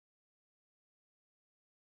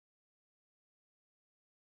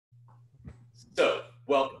So,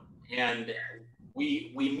 welcome. And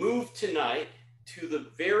we move tonight to the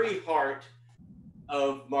very heart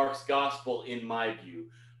of Mark's gospel, in my view.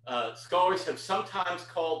 Scholars have sometimes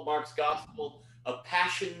called Mark's gospel a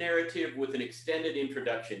passion narrative with an extended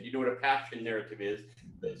introduction. Do you know what a passion narrative is?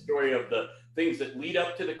 The story of the things that lead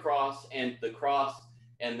up to the cross, and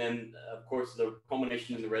then, of course, the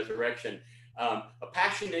culmination in the resurrection. A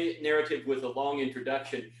passion narrative with a long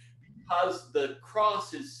introduction, because the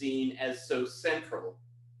cross is seen as so central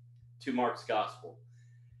to Mark's gospel.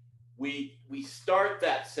 We start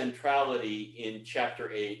that centrality in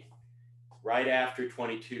chapter 8, right after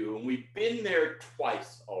 22, and we've been there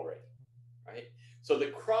twice already, right? So the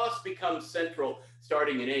cross becomes central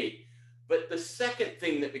starting in 8, but the second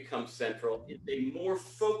thing that becomes central is a more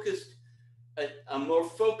focused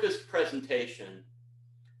presentation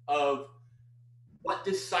of what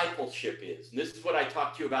discipleship is. And this is what I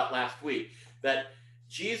talked to you about last week, that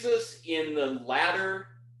Jesus in the latter,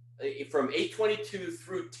 from 8:22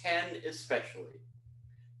 through 10 especially,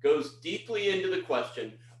 goes deeply into the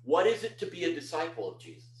question, what is it to be a disciple of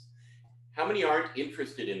Jesus? How many aren't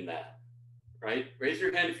interested in that, right? Raise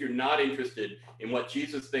your hand if you're not interested in what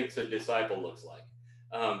Jesus thinks a disciple looks like.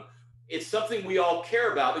 It's something we all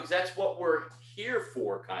care about because that's what we're here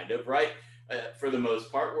for, kind of, right? For the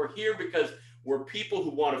most part, we're here because we're people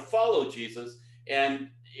who want to follow Jesus.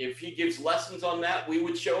 And if he gives lessons on that, we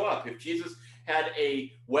would show up. If Jesus had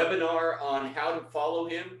a webinar on how to follow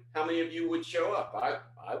him, how many of you would show up?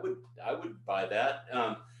 I would buy that,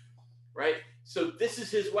 right? So this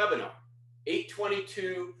is his webinar.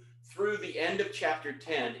 8:22 through the end of chapter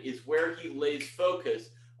 10 is where he lays focus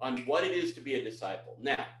on what it is to be a disciple.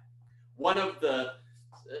 Now, one of the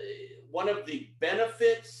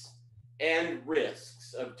benefits and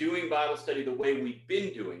risks of doing Bible study the way we've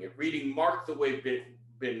been doing it, reading Mark the way we've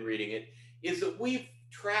been reading it, is that we've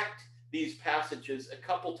tracked these passages a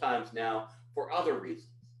couple times now for other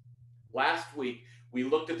reasons. Last week, we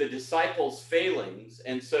looked at the disciples' failings,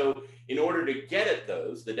 and so in order to get at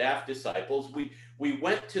those, the daft disciples, we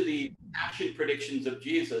went to the action predictions of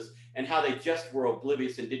Jesus and how they just were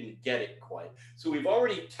oblivious and didn't get it quite. So we've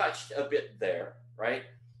already touched a bit there, right?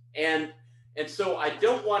 And so I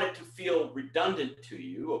don't want it to feel redundant to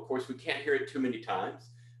you. Of course, we can't hear it too many times.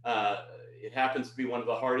 It happens to be one of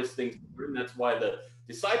the hardest things to learn. That's why the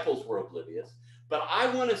disciples were oblivious. But I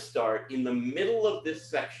want to start in the middle of this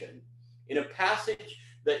section in a passage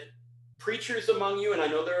that preachers among you, and I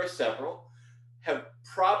know there are several, have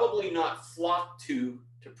probably not flocked to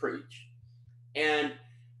preach. And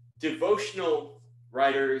devotional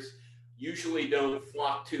writers usually don't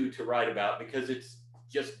flock to write about because it's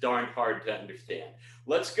just darn hard to understand.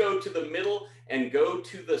 Let's go to the middle and go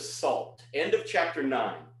to the salt. End of chapter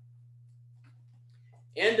 9.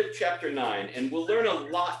 End of chapter 9. And we'll learn a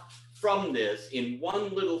lot from this in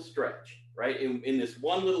one little stretch, right? In this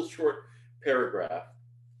one little short paragraph.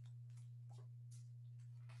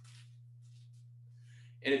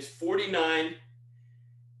 And it's 49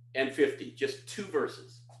 and 50, just 2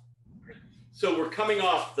 verses. So we're coming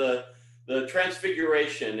off the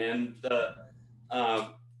transfiguration and the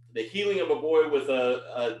healing of a boy with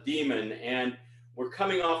a demon, and we're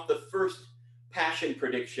coming off the first passion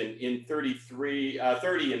prediction in 30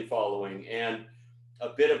 and following, and a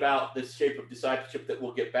bit about this shape of discipleship that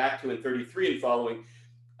we'll get back to in 33 and following.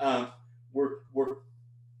 We're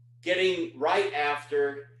getting right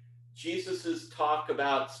after Jesus's talk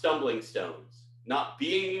about stumbling stones, not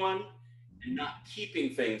being one and not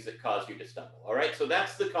keeping things that cause you to stumble. All right, so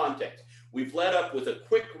that's the context. We've led up with a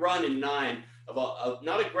quick run in 9 of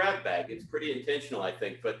not a grab bag. It's pretty intentional, I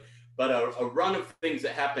think, but a run of things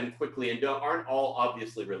that happen quickly and aren't all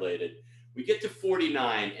obviously related. We get to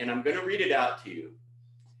 49, and I'm going to read it out to you.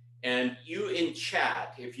 And you in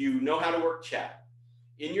chat, if you know how to work chat,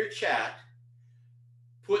 in your chat,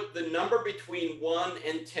 put the number between 1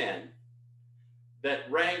 and 10 that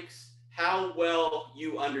ranks how well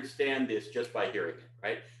you understand this just by hearing it,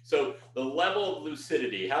 right? So the level of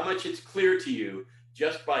lucidity, how much it's clear to you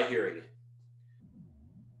just by hearing it.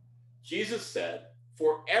 Jesus said,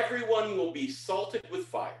 "For everyone will be salted with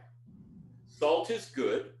fire. Salt is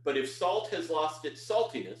good, but if salt has lost its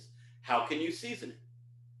saltiness, how can you season it?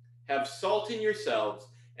 Have salt in yourselves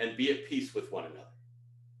and be at peace with one another."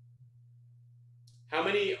 How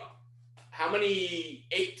many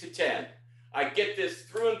 8 to 10? I get this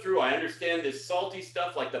through and through. I understand this salty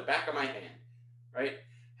stuff like the back of my hand, right?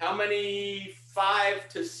 How many 5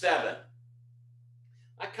 to 7?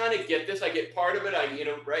 I kind of get this. I get part of it.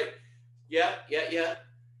 Right? Yeah.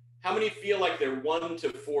 How many feel like they're 1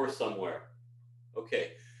 to 4 somewhere?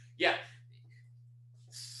 Okay. Yeah.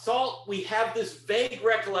 Salt we have this vague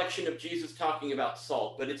recollection of Jesus talking about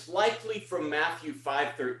salt, but it's likely from Matthew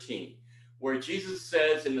 5:13, where Jesus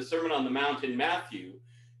says in the Sermon on the Mount in Matthew,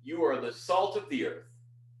 you are the salt of the earth.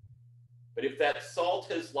 But if that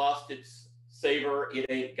salt has lost its savor, it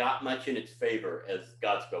ain't got much in its favor, as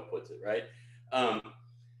Godspell puts it, right?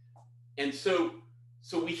 And so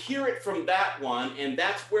we hear it from that one, and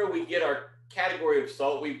that's where we get our category of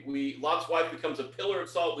salt. Lot's wife becomes a pillar of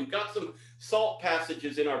salt. We've got some salt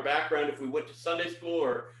passages in our background if we went to Sunday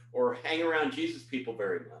school or hang around Jesus people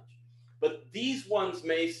very much. But these ones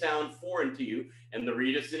may sound foreign to you, and the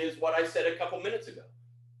reason is what I said a couple minutes ago.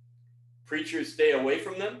 Preachers stay away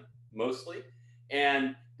from them, mostly,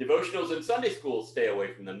 and devotionals and Sunday schools stay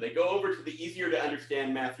away from them. They go over to the easier to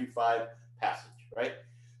understand Matthew 5 passage, right?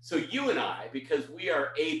 So you and I, because we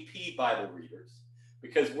are AP Bible readers,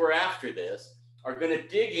 because we're after this, are going to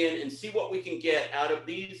dig in and see what we can get out of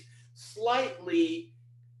these slightly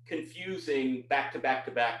confusing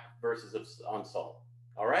back-to-back-to-back verses on salt.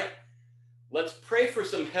 All right? Let's pray for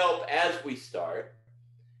some help as we start,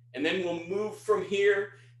 and then we'll move from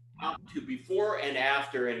here out to before and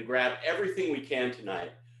after and grab everything we can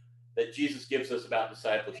tonight that Jesus gives us about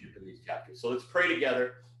discipleship in these chapters. So let's pray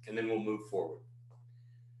together, and then we'll move forward.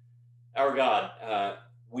 Our God,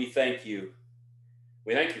 we thank you.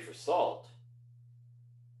 We thank you for salt.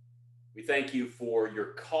 We thank you for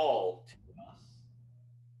your call to us.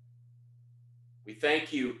 We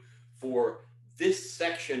thank you for this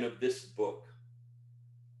section of this book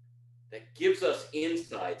that gives us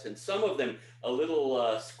insights, and some of them a little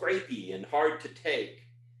scrapey and hard to take,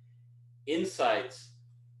 insights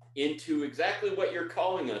into exactly what you're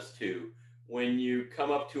calling us to when you come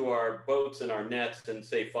up to our boats and our nets and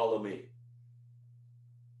say, follow me.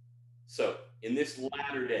 So in this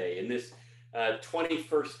latter day, in this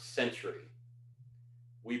 21st century,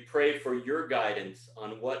 we pray for your guidance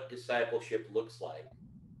on what discipleship looks like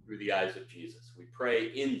through the eyes of Jesus. We pray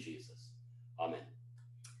in Jesus. Amen.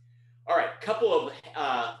 All right, couple of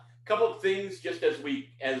things just as we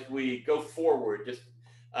go forward, just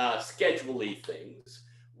schedule-y things.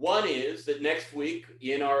 One is that next week,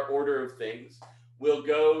 in our order of things, we'll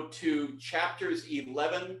go to chapters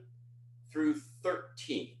 11 through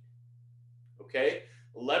 13. Okay,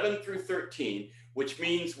 11 through 13, which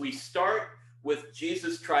means we start with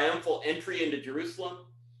Jesus' triumphal entry into Jerusalem,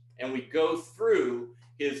 and we go through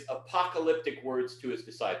his apocalyptic words to his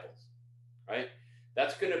disciples, right?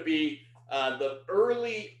 That's going to be the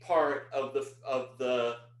early part of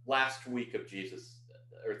the last week of Jesus'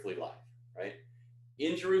 earthly life, right?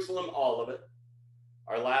 In Jerusalem, all of it.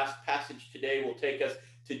 Our last passage today will take us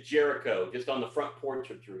to Jericho, just on the front porch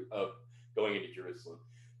of going into Jerusalem.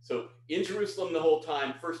 So in Jerusalem the whole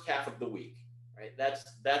time, first half of the week, right?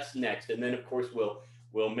 That's next, and then of course we'll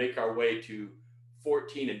make our way to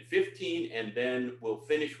 14 and 15, and then we'll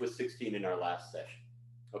finish with 16 in our last session.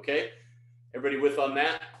 Okay, everybody with on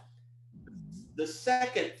that? The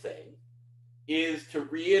second thing is to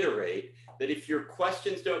reiterate that if your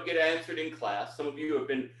questions don't get answered in class, some of you have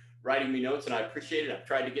been writing me notes, and I appreciate it. I've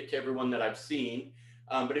tried to get to everyone that I've seen,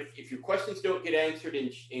 but if your questions don't get answered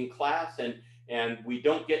in class and we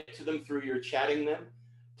don't get to them through your chatting them,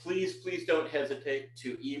 please don't hesitate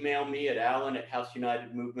to email me at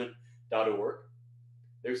alan@houseunitedmovement.org.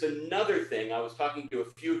 There's another thing. I was talking to a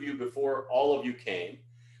few of you before all of you came.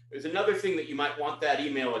 There's another thing that you might want that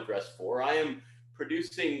email address for. I am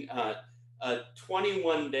producing a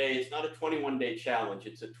 21-day, it's not a 21-day challenge,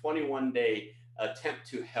 it's a 21-day attempt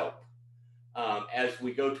to help as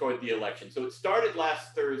we go toward the election. So it started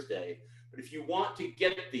last Thursday, but if you want to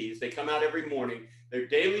get these, they come out every morning. They're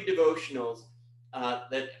daily devotionals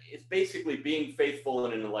that it's basically being faithful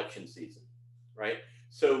in an election season, right?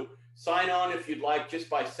 So sign on if you'd like just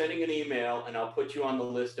by sending an email, and I'll put you on the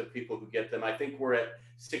list of people who get them. I think we're at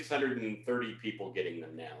 630 people getting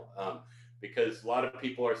them now because a lot of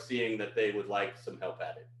people are seeing that they would like some help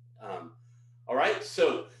at it. All right,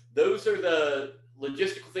 so those are the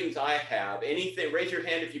logistical things I have. Anything, raise your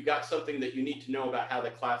hand if you've got something that you need to know about how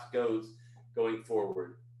the class goes going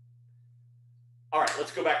forward. All right,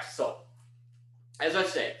 let's go back to salt. As I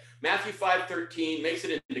say, Matthew 5:13 makes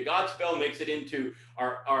it into Godspell, makes it into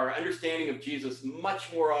our understanding of Jesus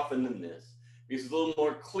much more often than this, because it's a little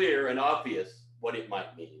more clear and obvious what it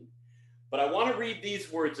might mean. But I want to read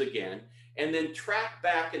these words again and then track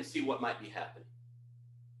back and see what might be happening.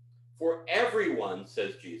 For everyone,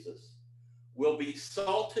 says Jesus, will be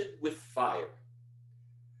salted with fire.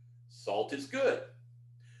 Salt is good,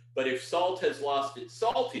 but if salt has lost its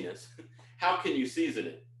saltiness, how can you season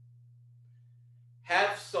it?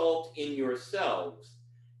 Have salt in yourselves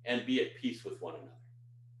and be at peace with one another.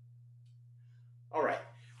 All right.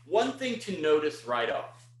 One thing to notice right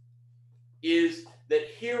off is that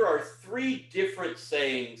here are three different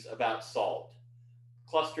sayings about salt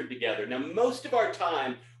clustered together. Now, most of our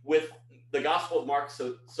time with the Gospel of Mark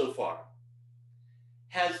so far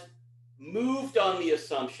has moved on the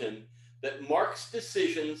assumption that Mark's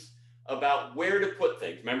decisions about where to put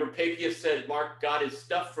things. Remember, Papias said Mark got his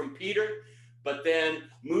stuff from Peter, but then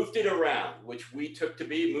moved it around, which we took to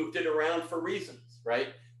be moved it around for reasons, right?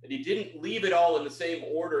 That he didn't leave it all in the same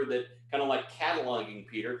order, that kind of like cataloging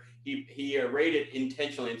Peter. He arrayed it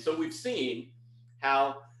intentionally. And so we've seen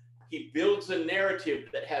how he builds a narrative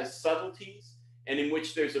that has subtleties and in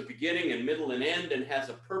which there's a beginning and middle and end and has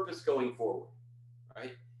a purpose going forward,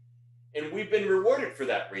 right? And we've been rewarded for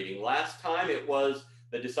that reading. Last time it was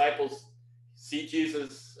the disciples see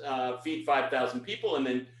Jesus feed 5,000 people, and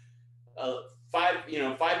then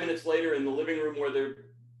 5 minutes later in the living room where they're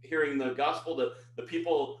hearing the gospel, the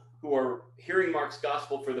people who are hearing Mark's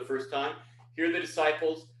gospel for the first time hear the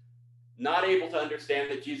disciples not able to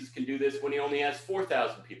understand that Jesus can do this when he only has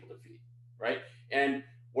 4,000 people to feed, right? And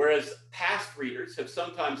whereas past readers have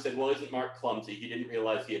sometimes said, well, isn't Mark clumsy? He didn't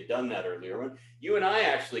realize he had done that earlier. When you and I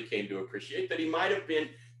actually came to appreciate that he might have been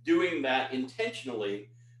doing that intentionally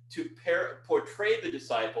to portray the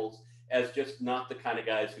disciples as just not the kind of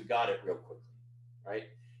guys who got it real quickly, right?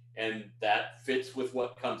 And that fits with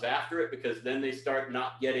what comes after it, because then they start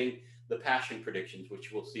not getting the passion predictions,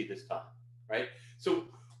 which we'll see this time, right? So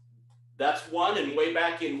that's one. And way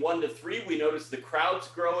back in 1 to 3, we noticed the crowds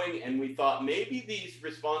growing, and we thought maybe these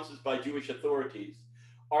responses by Jewish authorities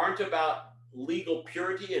aren't about legal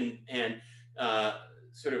purity and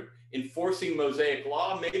sort of enforcing Mosaic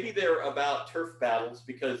law. Maybe they're about turf battles,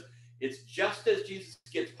 because it's just as Jesus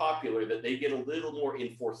gets popular that they get a little more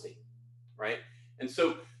enforcing, right? And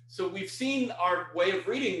so we've seen our way of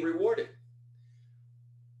reading rewarded.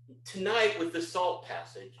 Tonight, with the salt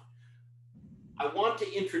passage, I want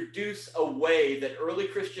to introduce a way that early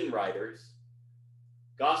Christian writers,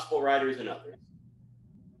 gospel writers and others,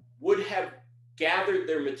 would have gathered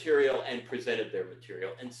their material and presented their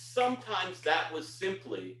material. And sometimes that was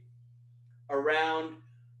simply around,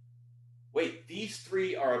 wait, these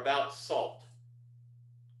three are about salt,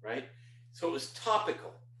 right? So it was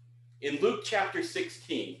topical. In Luke chapter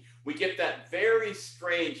 16, we get that very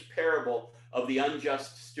strange parable of the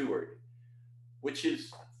unjust steward, which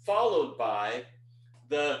is followed by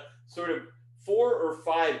the sort of 4 or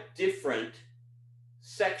 5 different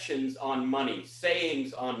sections on money,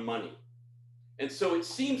 sayings on money. And so it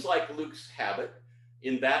seems like Luke's habit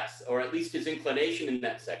in that, or at least his inclination in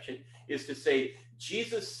that section, is to say,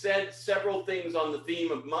 Jesus said several things on the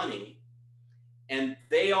theme of money, and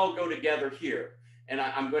they all go together here. And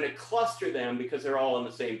I'm going to cluster them because they're all on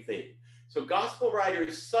the same theme. So gospel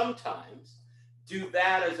writers sometimes do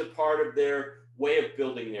that as a part of their way of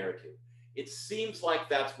building narrative. It seems like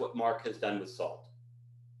that's what Mark has done with salt,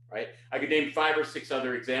 right? I could name 5 or 6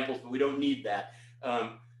 other examples, but we don't need that.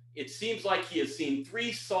 It seems like he has seen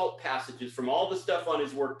 3 salt passages from all the stuff on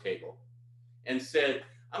his work table and said,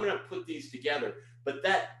 I'm going to put these together. But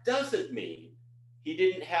that doesn't mean he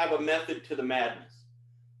didn't have a method to the madness.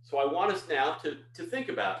 So I want us now to think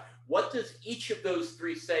about, what does each of those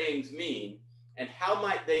 3 sayings mean, and how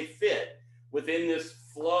might they fit within this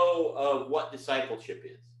flow of what discipleship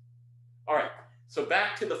is? All right, so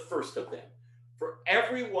back to the first of them. For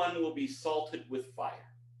everyone will be salted with fire.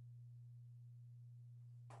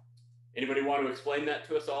 Anybody want to explain that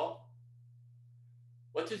to us all?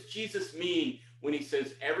 What does Jesus mean when he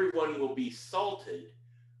says everyone will be salted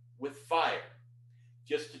with fire?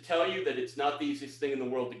 Just to tell you that it's not the easiest thing in the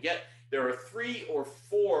world to get, there are 3 or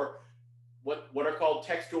 4 what are called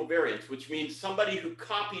textual variants, which means somebody who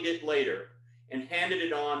copied it later and handed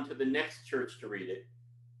it on to the next church to read it.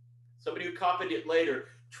 Somebody who copied it later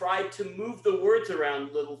tried to move the words around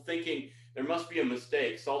a little, thinking there must be a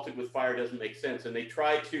mistake. Salted with fire doesn't make sense. And they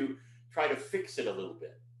try to fix it a little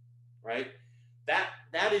bit, right?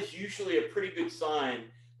 That is usually a pretty good sign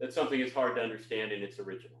that something is hard to understand in its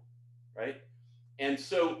original, right? And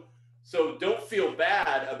so don't feel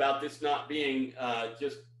bad about this not being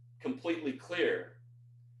just completely clear.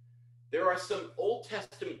 There are some Old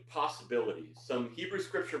Testament possibilities, some Hebrew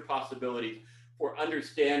scripture possibilities for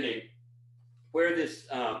understanding where this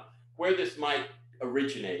might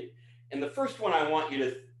originate. And the first one I want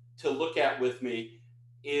you to look at with me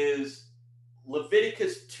is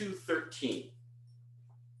Leviticus 2:13.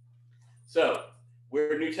 So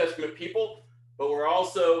we're New Testament people, but we're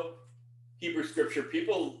also Hebrew scripture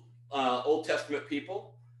people, Old Testament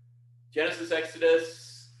people. Genesis,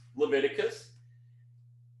 Exodus, Leviticus.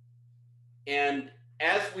 And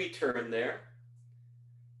as we turn there,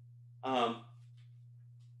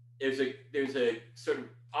 there's a sort of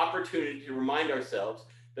opportunity to remind ourselves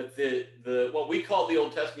that the what we call the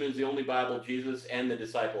Old Testament is the only Bible Jesus and the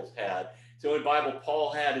disciples had. It's the only Bible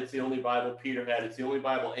Paul had. It's the only Bible Peter had. It's the only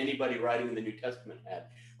Bible anybody writing in the New Testament had.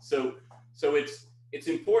 So it's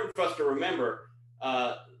important for us to remember.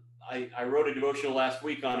 I wrote a devotional last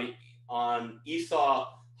week on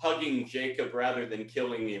Esau hugging Jacob rather than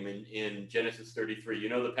killing him in Genesis 33. You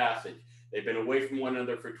know the passage. They've been away from one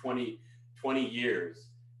another for 20 years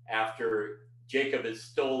after Jacob has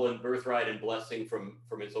stolen birthright and blessing from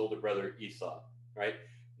his older brother Esau, right?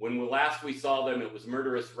 When last we saw them, it was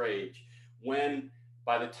murderous rage. When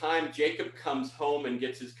by the time Jacob comes home and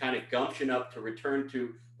gets his kind of gumption up to return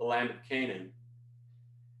to the land of Canaan,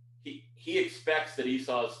 he expects that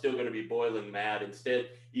Esau is still going to be boiling mad. Instead,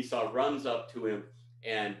 Esau runs up to him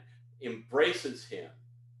and embraces him,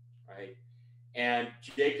 right? And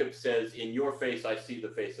Jacob says, "In your face, I see the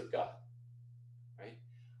face of God." Right?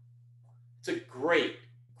 It's a great,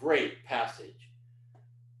 great passage.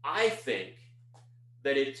 I think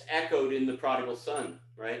that it's echoed in the prodigal son,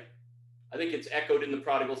 right? I think it's echoed in the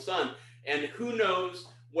prodigal son. And who knows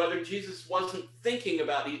whether Jesus wasn't thinking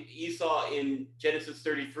about Esau in Genesis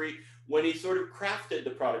 33 when he sort of crafted the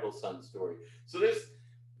prodigal son story. So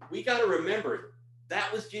we got to remember,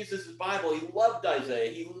 that was Jesus's Bible. He loved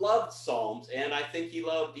Isaiah. He loved Psalms. And I think he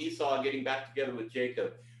loved Esau getting back together with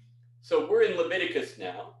Jacob. So we're in Leviticus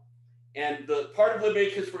now. And the part of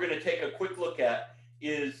Leviticus we're going to take a quick look at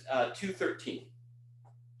is 2:13.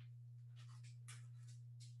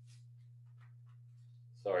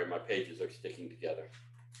 Sorry, my pages are sticking together.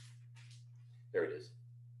 There it is.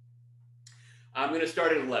 I'm going to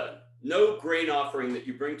start at 11. No grain offering that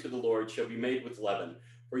you bring to the Lord shall be made with leaven,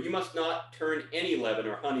 for you must not turn any leaven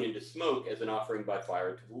or honey into smoke as an offering by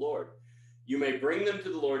fire to the Lord. You may bring them to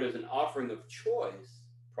the Lord as an offering of choice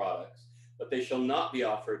products, but they shall not be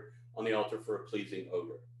offered on the altar for a pleasing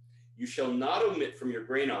odor. You shall not omit from your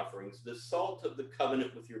grain offerings the salt of the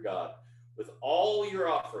covenant with your God. With all your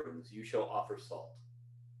offerings, you shall offer salt.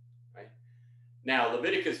 Right? Now,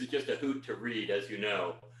 Leviticus is just a hoot to read, as you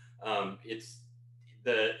know. It's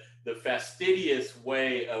the fastidious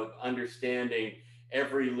way of understanding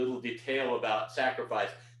every little detail about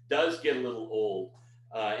sacrifice does get a little old.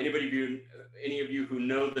 Any of you who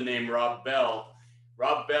know the name Rob Bell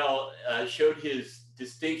showed his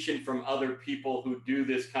distinction from other people who do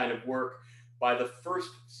this kind of work by the first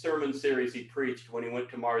sermon series he preached when he went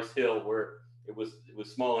to Mars Hill, where it was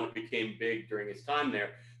small and it became big during his time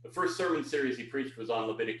there. The first sermon series he preached was on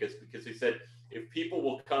Leviticus, because he said, if people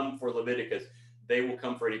will come for Leviticus, they will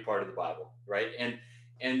come for any part of the Bible, right?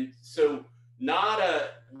 And so not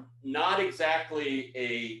exactly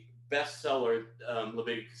a bestseller,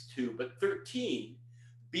 Leviticus 2, but 13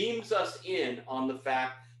 beams us in on the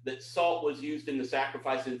fact that salt was used in the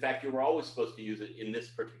sacrifice. In fact, you were always supposed to use it in this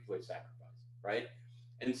particular sacrifice, right?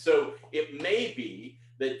 And so it may be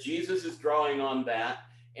that Jesus is drawing on that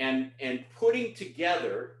and putting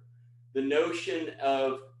together the notion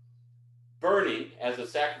of burning, as a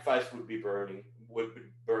sacrifice would be burned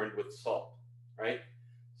with salt, right?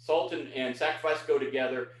 Salt and sacrifice go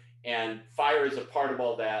together, and fire is a part of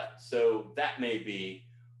all that. So that may be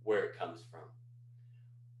where it comes from.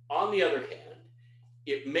 On the other hand,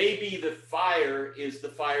 it may be the fire is the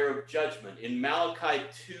fire of judgment. In Malachi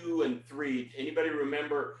 2 and 3, anybody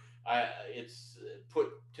remember, it's put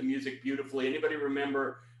to music beautifully. Anybody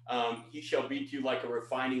remember, he shall beat you like a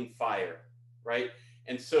refining fire, right?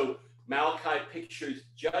 And so Malachi pictures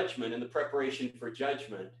judgment and the preparation for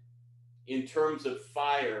judgment in terms of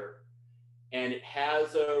fire, and it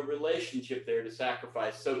has a relationship there to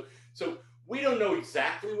sacrifice. So we don't know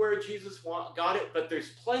exactly where Jesus got it, but there's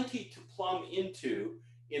plenty to plumb into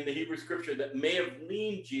in the Hebrew scripture that may have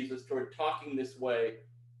leaned Jesus toward talking this way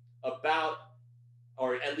about,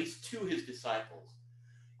 or at least to his disciples.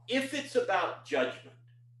 If it's about judgment,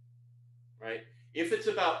 right? If it's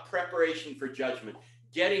about preparation for judgment,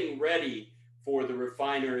 getting ready for the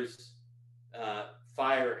refiner's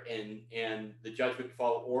fire and the judgment to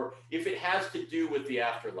follow, or if it has to do with the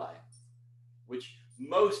afterlife, which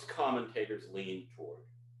most commentators lean toward,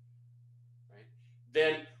 right?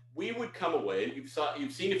 Then we would come away. You've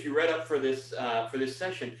seen, if you read up for this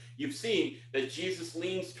session, you've seen that Jesus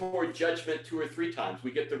leans toward judgment 2 or 3 times. We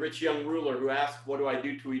get the rich young ruler who asks, "What do I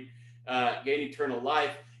do to gain eternal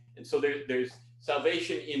life?" And so there's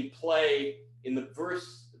salvation in play in the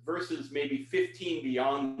verses maybe 15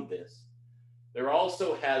 beyond this. There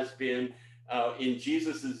also has been in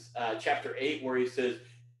Jesus's chapter 8, where he says,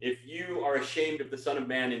 if you are ashamed of the Son of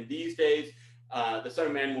Man in these days, the Son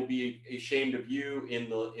of Man will be ashamed of you in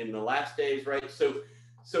the last days, right? So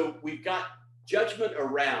we've got judgment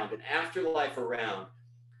around, an afterlife around.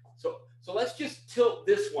 So let's just tilt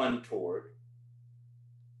this one toward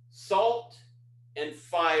salt and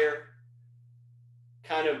fire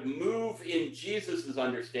kind of move in Jesus's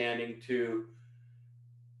understanding to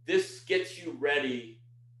this gets you ready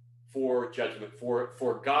for judgment,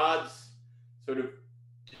 for God's sort of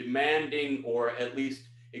demanding or at least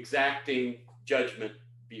exacting judgment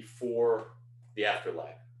before the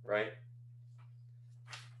afterlife, right?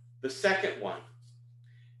 The second one,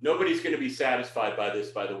 nobody's going to be satisfied by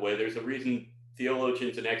this, by the way. There's a reason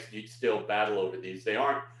theologians and exegetes still battle over these. They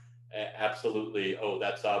aren't absolutely, oh,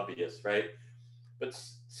 that's obvious, right? But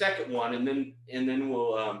second one, and then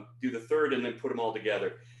we'll do the third and then put them all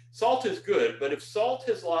together. Salt is good, but if salt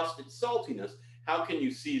has lost its saltiness, how can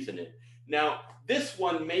you season it? Now, this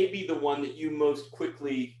one may be the one that you most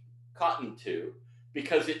quickly cotton to,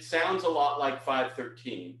 because it sounds a lot like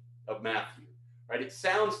 5:13 of Matthew, right? It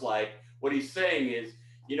sounds like what he's saying is,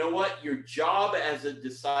 you know what? Your job as a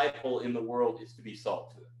disciple in the world is to be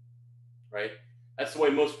salt to it, right? That's the way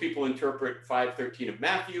most people interpret 5:13 of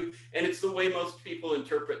Matthew, and it's the way most people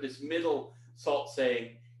interpret this middle salt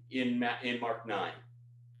saying in Mark 9,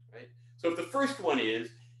 right? So if the first one is,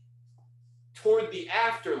 toward the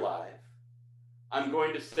afterlife, I'm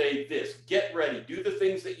going to say this: get ready, do the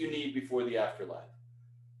things that you need before the afterlife.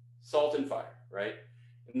 Salt and fire, right?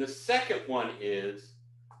 And the second one is,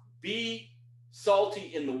 be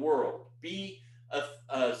salty in the world. Be a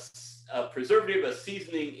preservative, a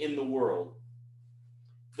seasoning in the world.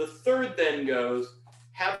 The third then goes,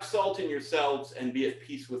 have salt in yourselves and be at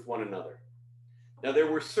peace with one another. Now,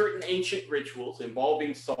 there were certain ancient rituals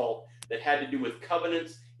involving salt that had to do with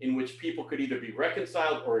covenants in which people could either be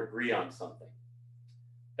reconciled or agree on something.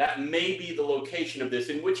 That may be the location of this,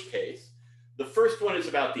 in which case, the first one is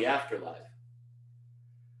about the afterlife.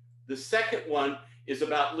 The second one is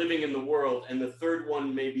about living in the world, and the third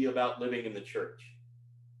one may be about living in the church,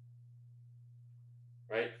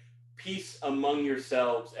 right? Peace among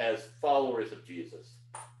yourselves as followers of Jesus,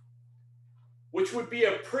 which would be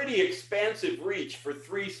a pretty expansive reach for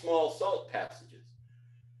three small salt passages: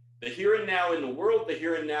 the here and now in the world, the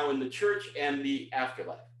here and now in the church, and the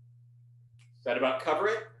afterlife. Does that about cover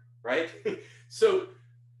it, right? So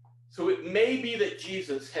it may be that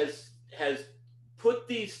Jesus has put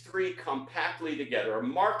these three compactly together, or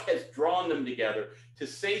Mark has drawn them together to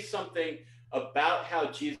say something about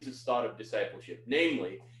how Jesus thought of discipleship.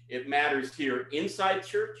 Namely, it matters here inside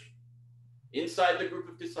church, inside the group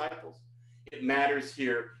of disciples. It matters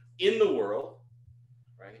here in the world,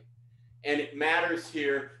 right? And it matters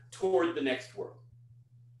here toward the next world.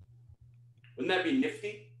 Wouldn't that be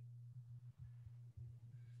nifty?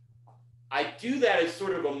 I do that as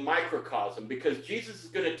sort of a microcosm because Jesus is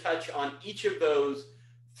going to touch on each of those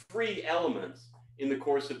three elements in the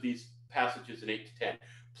course of these passages in 8 to 10.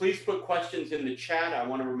 Please put questions in the chat. I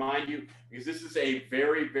want to remind you, because this is a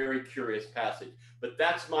very, very curious passage. But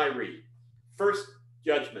that's my read. First,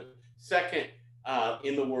 judgment. Second,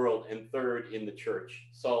 in the world. And third, in the church.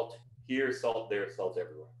 Salt here, salt there, salt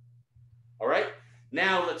everywhere. All right?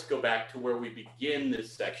 Now let's go back to where we begin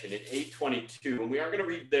this section at 8:22. And we aren't going to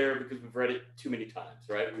read there because we've read it too many times,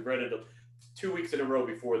 right? We've read it 2 weeks in a row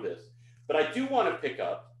before this. But I do want to pick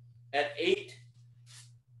up at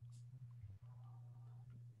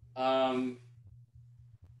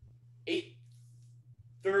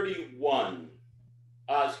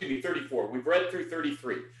 34. We've read through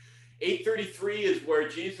 33. 8:33 is where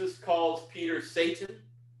Jesus calls Peter Satan.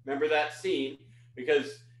 Remember that scene?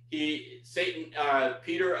 Because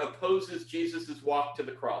Peter opposes Jesus's walk to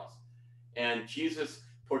the cross, and Jesus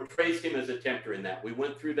portrays him as a tempter in that. We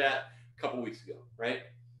went through that a couple weeks ago, right?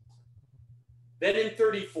 Then in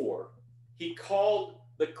 34, he called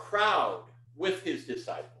the crowd with his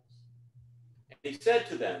disciples, and he said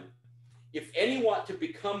to them, "If any want to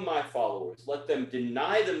become my followers, let them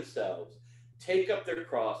deny themselves, take up their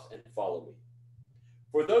cross, and follow me.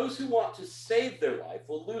 For those who want to save their life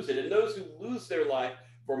will lose it, and those who lose their life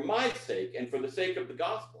for my sake and for the sake of the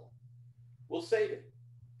gospel will save it.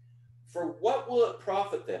 For what will it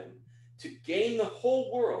profit them to gain the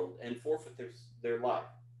whole world and forfeit their life?"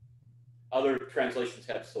 Other translations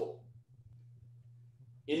have soul.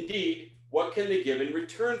 "Indeed, what can they give in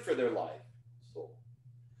return for their life?" Soul.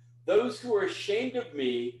 "Those who are ashamed of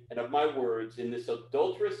me and of my words in this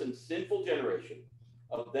adulterous and sinful generation,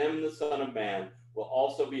 of them the Son of Man will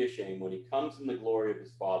also be ashamed when he comes in the glory of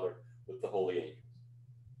his Father with the holy angels."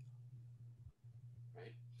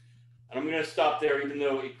 And I'm going to stop there, even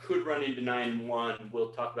though it could run into 9:1.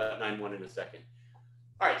 We'll talk about 9:1 in a second.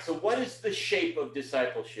 All right, so what is the shape of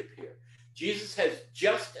discipleship here? Jesus has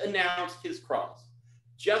just announced his cross,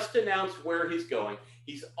 just announced where he's going.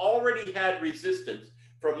 He's already had resistance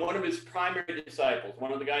from one of his primary disciples,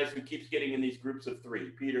 one of the guys who keeps getting in these groups of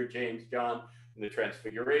three: Peter, James, John in the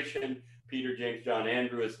Transfiguration, Peter, James, John,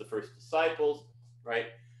 Andrew as the first disciples, right?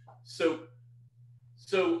 So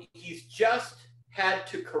he's just had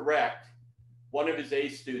to correct one of his A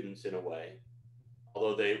students in a way,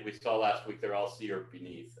 although we saw last week they're all C or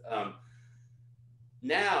beneath.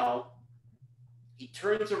 Now he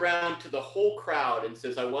turns around to the whole crowd and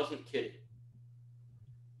says, I wasn't kidding.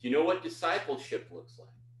 Do you know what discipleship looks like?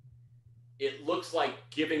 It looks like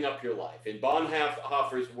giving up your life. In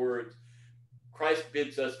Bonhoeffer's words, Christ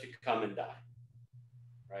bids us to come and die,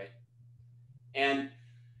 right? And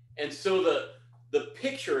so the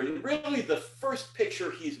picture, and really the first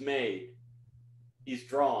picture he's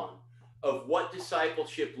drawn of what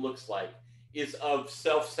discipleship looks like is of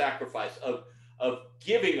self-sacrifice, of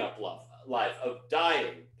giving up life, of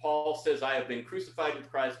dying. Paul says, I have been crucified with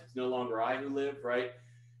Christ. It's no longer I who live, right?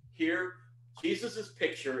 Here, Jesus's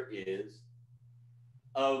picture is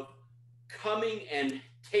of coming and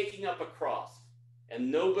taking up a cross.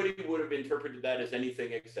 And nobody would have interpreted that as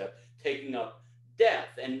anything except taking up death.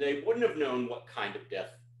 And they wouldn't have known what kind of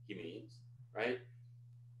death he means, right?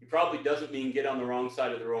 He probably doesn't mean get on the wrong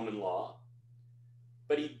side of the Roman law.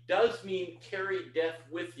 But he does mean carry death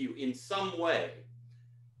with you in some way,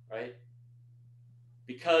 right?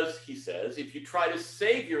 Because he says, if you try to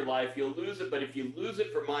save your life, you'll lose it. But if you lose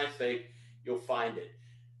it for my sake, you'll find it.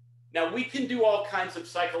 Now, we can do all kinds of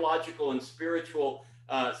psychological and spiritual,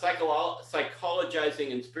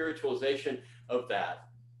 psychologizing and spiritualization of that.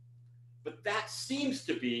 But that seems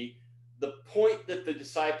to be the point that the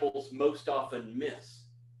disciples most often miss.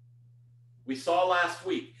 We saw last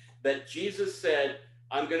week that Jesus said,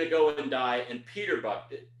 I'm going to go and die, and Peter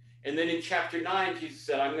bucked it. And then in chapter 9, Jesus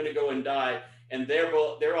said, I'm going to go and die, and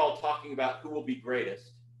they're all talking about who will be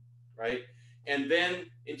greatest, right? And then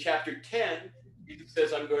in chapter 10, Jesus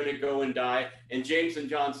says, I'm going to go and die, and James and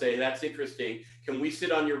John say, that's interesting. Can we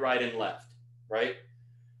sit on your right and left, right?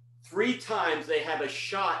 3 times they have a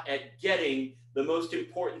shot at getting the most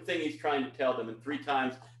important thing he's trying to tell them, and 3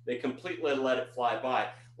 times they completely let it fly by.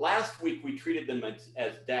 Last week, we treated them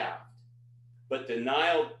as daft, but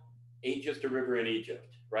denial ain't just a river in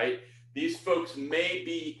Egypt, right? These folks may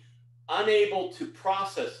be unable to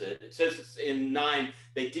process it. It says in 9,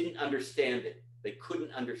 they didn't understand it. They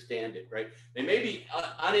couldn't understand it, right? They may be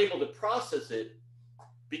unable to process it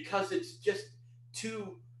because it's just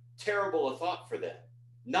too terrible a thought for them.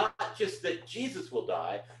 Not just that Jesus will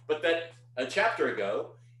die, but that a chapter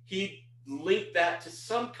ago, he linked that to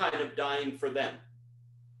some kind of dying for them,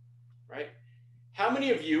 right? How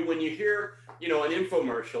many of you, when you hear, an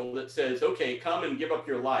infomercial that says, okay, come and give up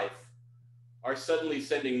your life, are suddenly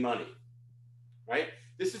sending money, right?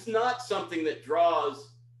 This is not something that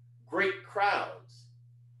draws great crowds.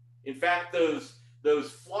 In fact, those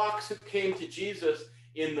flocks who came to Jesus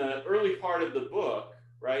in the early part of the book,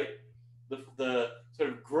 right? The sort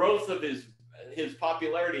of growth of his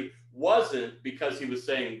popularity wasn't because he was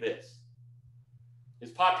saying this.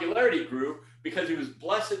 His popularity grew because he was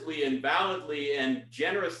blessedly and validly and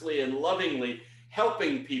generously and lovingly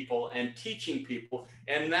helping people and teaching people,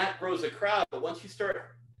 and that grows a crowd. But once you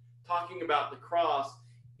start talking about the cross,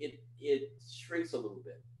 it shrinks a little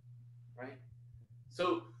bit, right?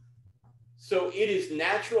 So it is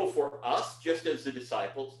natural for us, just as the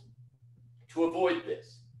disciples, to avoid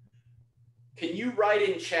this. Can you write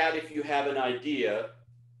in chat if you have an idea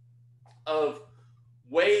of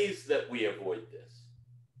ways that we avoid this?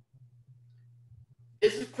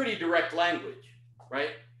 This is pretty direct language, right?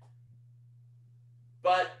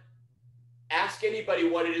 But ask anybody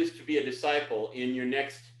what it is to be a disciple in your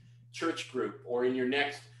next church group, or in your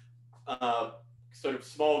next sort of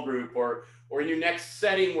small group, or in your next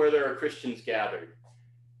setting where there are Christians gathered.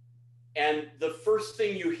 And the first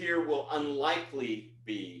thing you hear will unlikely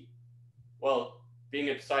be, well, being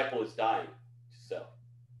a disciple is dying to self.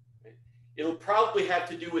 Right? It'll probably have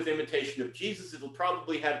to do with imitation of Jesus. It'll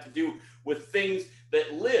probably have to do with things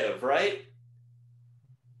that live, right?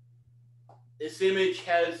 This image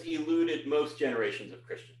has eluded most generations of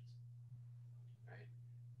Christians. Right?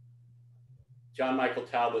 John Michael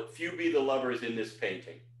Talbot, few be the lovers in this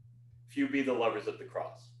painting. Few be the lovers of the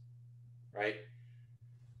cross, right?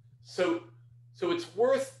 So it's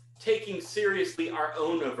worth taking seriously our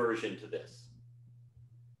own aversion to this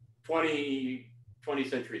 20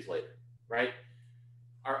 centuries later, right?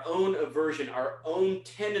 Our own aversion, our own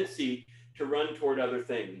tendency to run toward other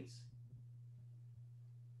things.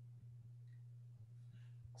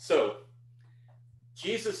 So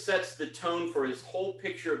Jesus sets the tone for his whole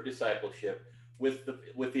picture of discipleship with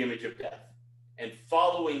the image of death. and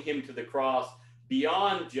following him to the cross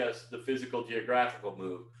beyond just the physical geographical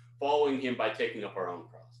move, following him by taking up our own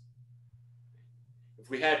cross. If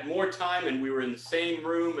we had more time and we were in the same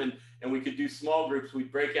room and we could do small groups,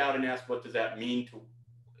 we'd break out and ask, what does that mean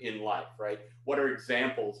in life, right? What are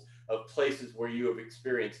examples of places where you have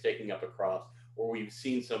experienced taking up a cross, or where you've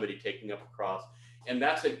seen somebody taking up a cross? And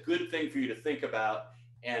that's a good thing for you to think about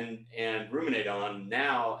and ruminate on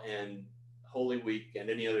now and Holy Week and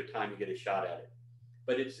any other time you get a shot at it.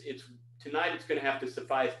 But it's tonight it's going to have to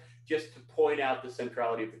suffice just to point out the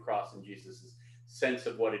centrality of the cross and Jesus' sense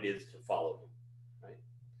of what it is to follow him, right?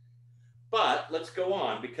 But let's go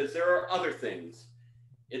on, because there are other things.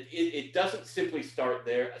 It doesn't simply stop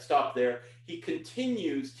there. He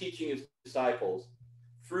continues teaching his disciples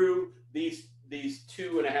through these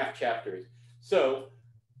 2.5 chapters. So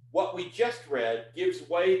what we just read gives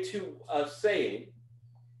way to a saying,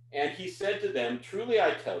 and he said to them, "Truly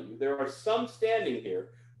I tell you, there are some standing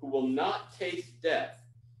here who will not taste death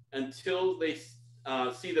until they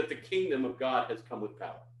see that the kingdom of God has come with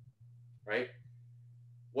power." Right?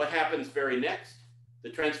 What happens very next? The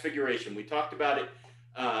transfiguration. We talked about it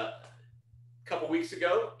a couple weeks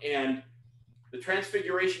ago, and the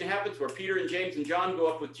transfiguration happens where Peter and James and John go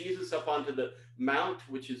up with Jesus up onto the mount,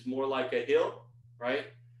 which is more like a hill, right?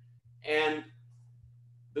 And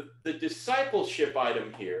the discipleship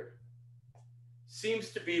item here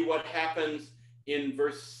seems to be what happens in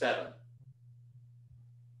verse 7,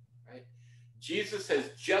 right? Jesus has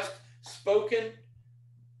just spoken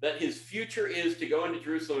that his future is to go into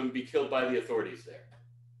Jerusalem and be killed by the authorities there.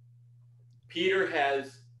 Peter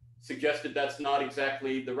has suggested that's not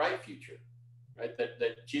exactly the right future, right?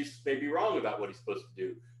 That Jesus may be wrong about what he's supposed to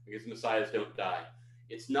do, because messiahs don't die.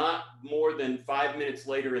 It's not more than 5 minutes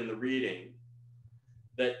later in the reading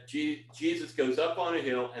that Jesus goes up on a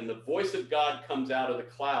hill and the voice of God comes out of the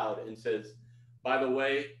cloud and says, "By the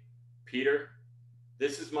way, Peter,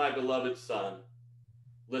 this is my beloved son.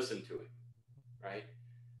 Listen to him," right?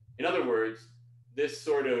 In other words, this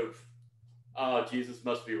sort of, "Oh, Jesus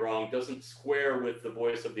must be wrong," doesn't square with the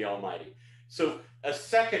voice of the Almighty. So a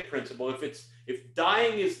second principle, if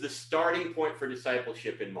dying is the starting point for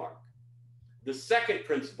discipleship in Mark, the second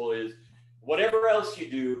principle is, whatever else you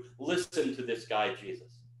do, listen to this guy,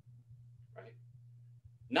 Jesus, right?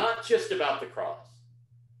 Not just about the cross,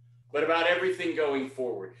 but about everything going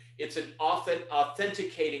forward. It's an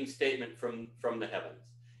authenticating statement from the heavens.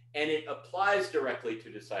 And it applies directly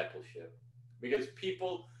to discipleship, because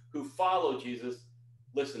people who follow Jesus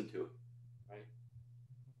listen to him, right?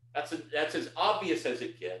 That's as obvious as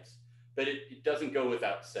it gets, but it doesn't go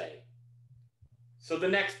without saying. So the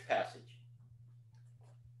next passage.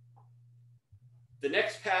 The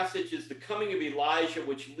next passage is the coming of Elijah,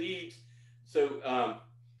 which leads,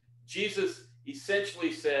 Jesus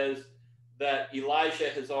essentially says that Elijah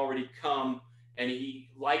has already come, and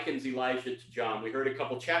he likens Elijah to John. We heard a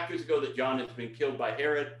couple chapters ago that John has been killed by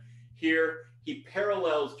Herod. Here, he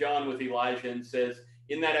parallels John with Elijah and says,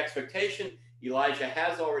 in that expectation, Elijah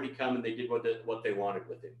has already come, and they did what they wanted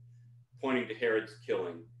with him, pointing to Herod's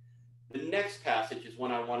killing. The next passage is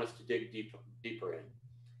one I want us to dig deeper in.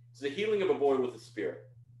 It's the healing of a boy with a spirit.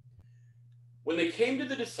 When they came to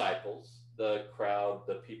the disciples, the crowd,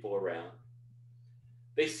 the people around,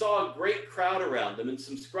 they saw a great crowd around them and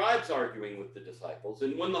some scribes arguing with the disciples.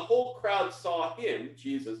 And when the whole crowd saw him,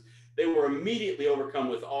 Jesus, they were immediately overcome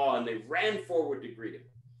with awe, and they ran forward to greet him.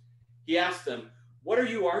 He asked them, "What are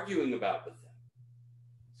you arguing about with them?"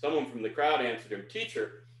 Someone from the crowd answered him,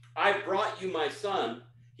 "Teacher, I brought you my son.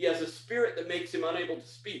 He has a spirit that makes him unable to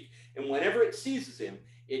speak, and whenever it seizes him,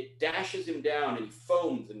 it dashes him down, and he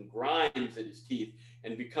foams and grinds at his teeth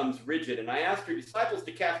and becomes rigid. And I asked your disciples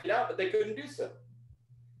to cast it out, but they couldn't do so."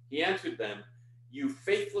 He answered them, "You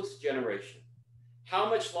faithless generation, how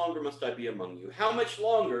much longer must I be among you? How much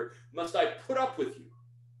longer must I put up with you?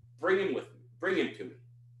 Bring him to me."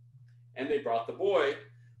 And they brought the boy.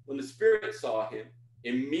 When the spirit saw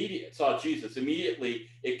Jesus, immediately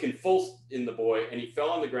it convulsed in the boy, and he fell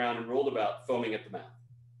on the ground and rolled about, foaming at the mouth.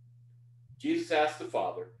 Jesus asked the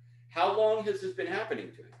father, "How long has this been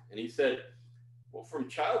happening to him?" And he said, "Well, from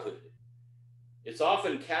childhood. It's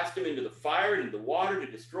often cast him into the fire and into the water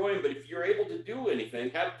to destroy him, but if you're able to do anything,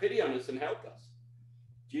 have pity on us and help us."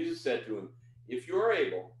 Jesus said to him, "If you are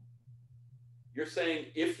able," you're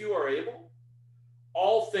saying, "if you are able,"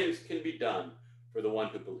 all things can be done for the one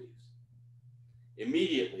who believes.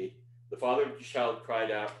 Immediately, the father of the child cried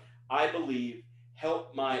out, "I believe,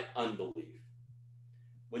 help my unbelief."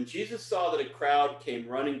 When Jesus saw that a crowd came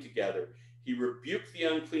running together, he rebuked the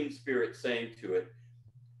unclean spirit, saying to it,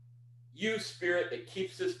 "You spirit that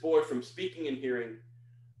keeps this boy from speaking and hearing,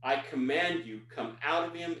 I command you, come out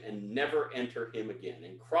of him and never enter him again.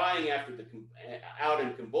 And crying out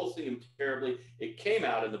and convulsing him terribly, it came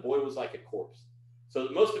out, and the boy was like a corpse. So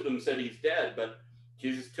most of them said he's dead, but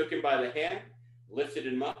Jesus took him by the hand, lifted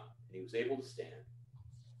him up, and he was able to stand.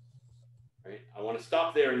 Right? I want to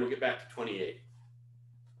stop there, and we'll get back to 28.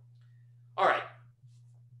 All right.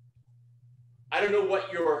 I don't know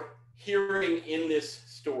what you're hearing in this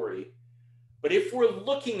story, but if we're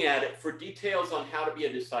looking at it for details on how to be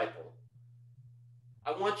a disciple,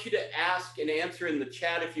 I want you to ask and answer in the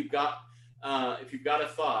chat if you've got a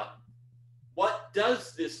thought. What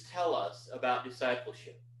does this tell us about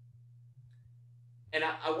discipleship? And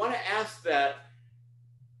I want to ask that,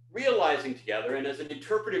 realizing together, and as an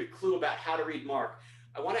interpretive clue about how to read Mark,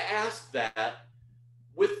 I want to ask that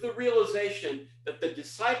with the realization that the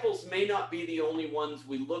disciples may not be the only ones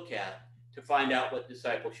we look at to find out what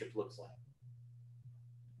discipleship looks like.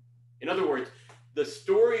 In other words, the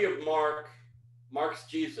story of Mark's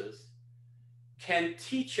Jesus, can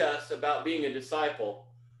teach us about being a disciple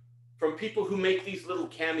from people who make these little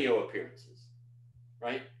cameo appearances,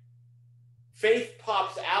 right? Faith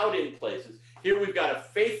pops out in places. Here we've got a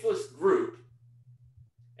faithless group,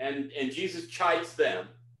 and Jesus chides them.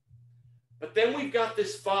 But then we've got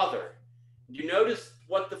this father. You notice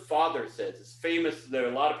what the father says. It's famous. There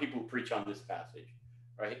are a lot of people who preach on this passage,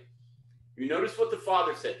 right? You notice what the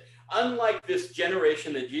father said. Unlike this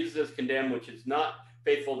generation that Jesus has condemned, which is not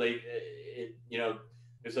faithful, there's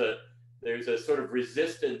a sort of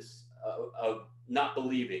resistance of not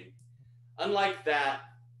believing. Unlike that,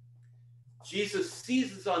 Jesus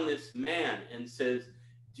seizes on this man and says,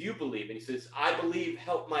 do you believe? And he says, I believe,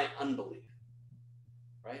 help my unbelief.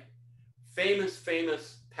 Right? Famous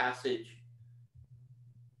passage,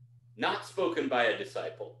 not spoken by a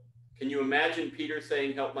disciple. Can you imagine Peter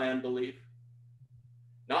saying, help my unbelief?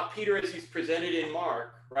 Not Peter as he's presented in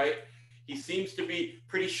Mark, right? He seems to be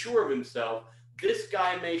pretty sure of himself. This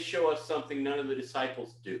guy may show us something none of the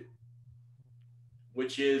disciples do,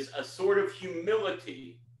 which is a sort of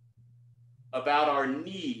humility about our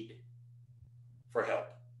need for help,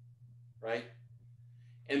 right?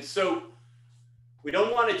 And so we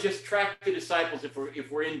don't want to just track the disciples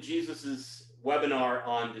if we're in Jesus's webinar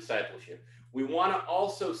on discipleship. We want to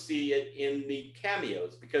also see it in the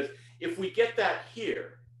cameos, because if we get that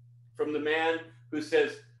here from the man who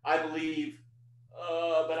says, I believe,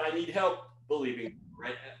 but I need help believing,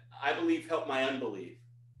 right? I believe, help my unbelief.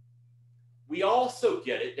 We also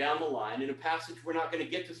get it down the line in a passage we're not going to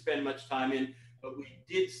get to spend much time in, but we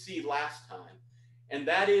did see last time. And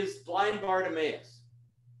that is blind Bartimaeus,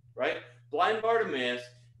 right? Blind Bartimaeus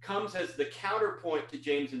comes as the counterpoint to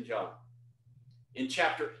James and John. In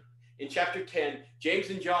chapter 10, James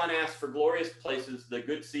and John ask for glorious places, the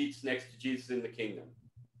good seats next to Jesus in the kingdom.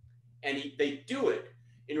 And they do it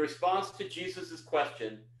in response to Jesus's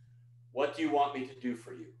question, what do you want me to do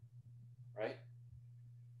for you? Right?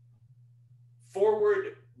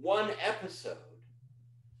 Forward one episode,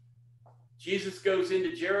 Jesus goes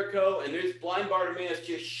into Jericho, and there's blind Bartimaeus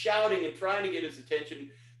just shouting and trying to get his attention.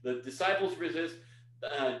 The disciples resist.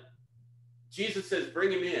 Jesus says,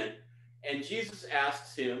 bring him in. And Jesus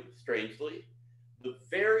asks him, strangely, the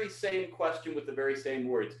very same question with the very same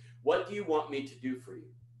words. What do you want me to do for you?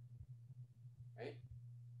 Right?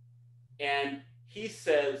 And he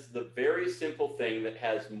says the very simple thing that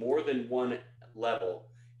has more than one level.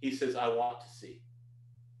 He says, I want to see.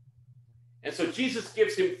 And so Jesus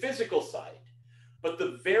gives him physical sight. But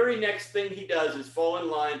the very next thing he does is fall in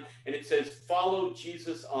line, and it says, follow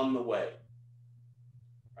Jesus on the way.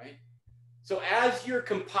 Right? So as you're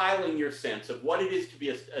compiling your sense of what it is to be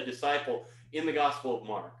a disciple in the Gospel of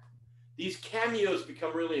Mark, these cameos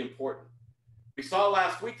become really important. We saw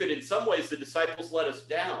last week that in some ways the disciples let us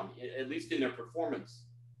down, at least in their performance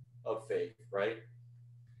of faith, right?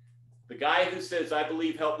 The guy who says, I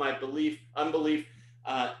believe, help my unbelief,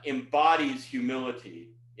 embodies humility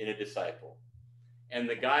in a disciple. And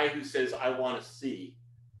the guy who says, I want to see,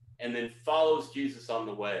 and then follows Jesus on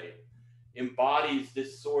the way, embodies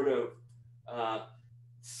this sort of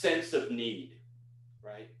sense of need,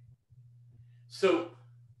 right? So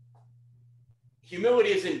humility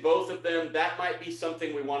is in both of them. That might be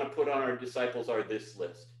something we want to put on our disciples are this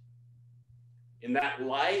list. In that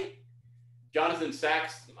light, Jonathan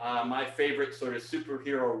Sacks, my favorite sort of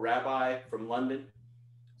superhero rabbi from London,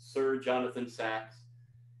 Sir Jonathan Sacks,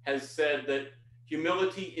 has said that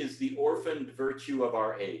humility is the orphaned virtue of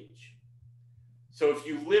our age. So if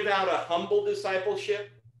you live out a humble discipleship,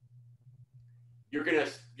 you're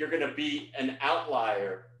gonna be an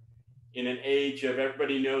outlier in an age of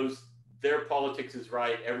everybody knows their politics is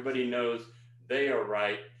right, everybody knows they are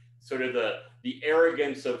right, sort of the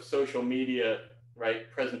arrogance of social media,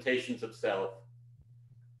 right? Presentations of self.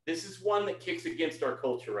 This is one that kicks against our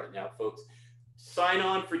culture right now, folks. Sign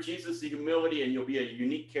on for Jesus' humility and you'll be a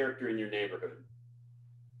unique character in your neighborhood,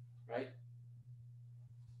 right?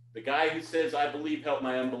 The guy who says, I believe, help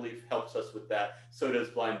my unbelief, helps us with that. So does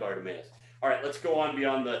blind Bartimaeus. All right, let's go on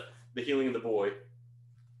beyond the healing of the boy.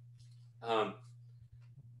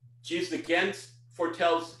 Jesus again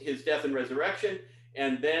foretells his death and resurrection,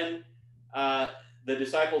 and then the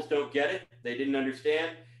disciples don't get it. They didn't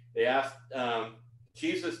understand. They asked,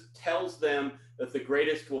 Jesus tells them that the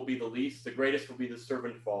greatest will be the least, the greatest will be the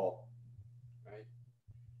servant of all, right?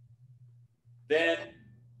 Then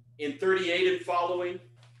in 38 and following,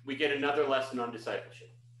 we get another lesson on discipleship.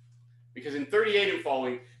 Because in 38 and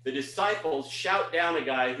following, the disciples shout down a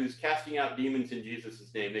guy who's casting out demons in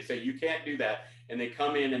Jesus' name. They say, you can't do that. And they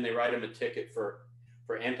come in and they write him a ticket for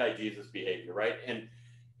anti-Jesus behavior, right? And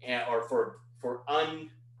or for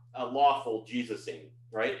unlawful Jesusing,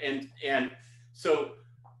 right? And so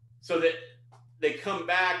that they come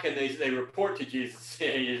back and they report to Jesus,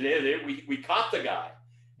 saying, we caught the guy.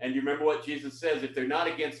 And you remember what Jesus says, if they're not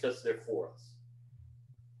against us, they're for us,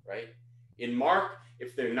 right? In Mark,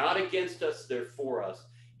 if they're not against us, they're for us,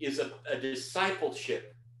 is a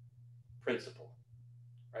discipleship principle,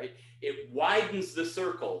 right? It widens the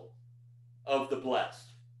circle of the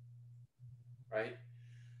blessed, right?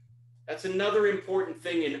 That's another important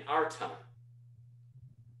thing in our time.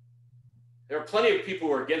 There are plenty of people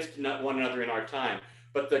who are against one another in our time,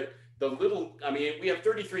 but the little, I mean, we have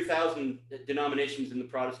 33,000 denominations in the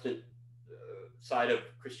Protestant side of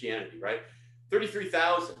Christianity, right?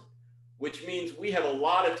 33,000, which means we have a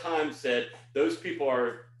lot of times said, those people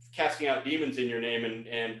are casting out demons in your name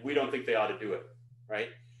and we don't think they ought to do it, right?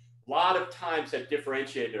 A lot of times have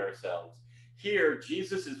differentiated ourselves. Here,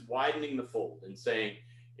 Jesus is widening the fold and saying,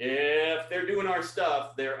 if they're doing our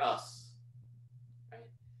stuff, they're us. Right?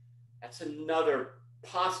 That's another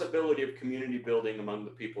possibility of community building among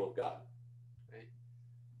the people of God. Right?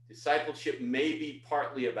 Discipleship may be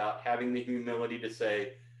partly about having the humility to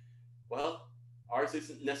say, well, ours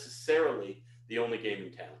isn't necessarily the only game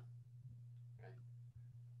in town.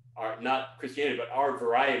 Right? Not Christianity, but our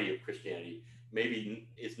variety of Christianity maybe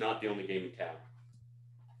is not the only game in town.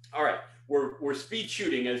 All right, we're speed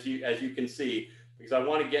shooting as you can see, because I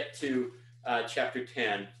want to get to chapter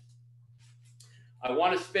 10. I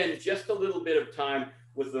want to spend just a little bit of time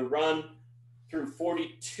with the run through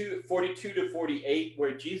 42 to 48,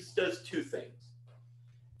 where Jesus does two things.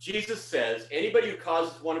 Jesus says, anybody who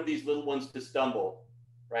causes one of these little ones to stumble,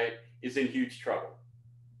 right, is in huge trouble.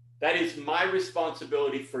 That is my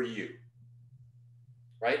responsibility for you,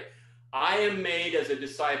 right? I am made as a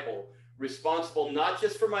disciple responsible not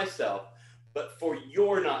just for myself, but for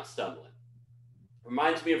your not stumbling.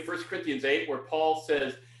 Reminds me of 1 Corinthians 8, where Paul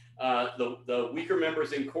says the weaker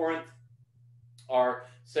members in Corinth are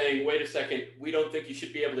saying, wait a second, we don't think you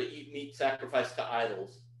should be able to eat meat sacrificed to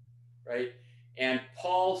idols, right? And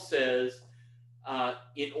Paul says,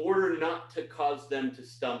 in order not to cause them to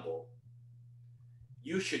stumble,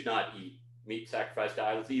 you should not eat meat sacrificed to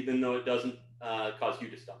idols, even though it doesn't cause you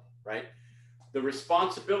to stumble, right? The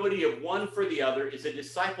responsibility of one for the other is a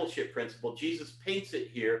discipleship principle. Jesus paints it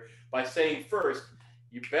here by saying, first,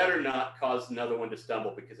 you better not cause another one to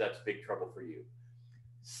stumble because that's big trouble for you.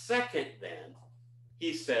 Second, then,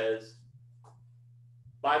 he says,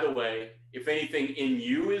 by the way, if anything in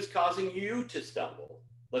you is causing you to stumble,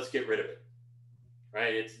 let's get rid of it,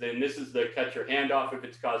 right? Then this is the cut your hand off if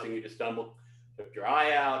it's causing you to stumble, put your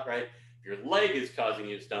eye out, right? If your leg is causing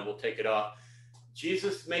you to stumble, take it off.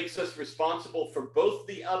 Jesus makes us responsible for both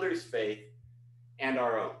the other's faith and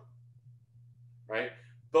our own, right?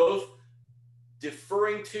 Both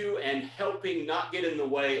deferring to and helping not get in the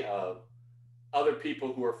way of other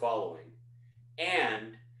people who are following,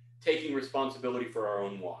 and taking responsibility for our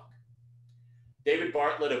own walk. David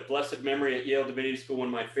Bartlett, of blessed memory at Yale Divinity School, one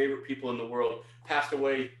of my favorite people in the world, passed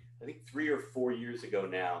away, I think 3 or 4 years ago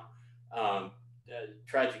now,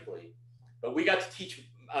 tragically. But we got to teach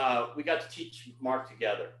Mark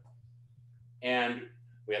together, and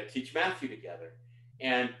we had to teach Matthew together.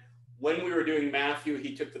 And when we were doing Matthew,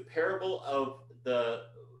 he took the parable of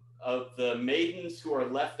the maidens who are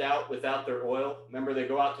left out without their oil. Remember, they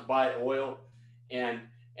go out to buy oil, and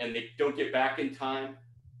they don't get back in time,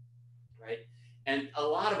 right? And a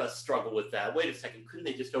lot of us struggle with that. Wait a second, couldn't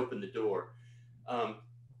they just open the door?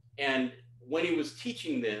 And when he was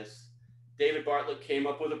teaching this, David Bartlett came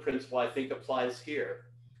up with a principle I think applies here,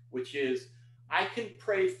 which is, I can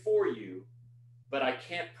pray for you, but I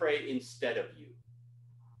can't pray instead of you.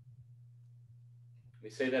 Let me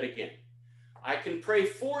say that again. I can pray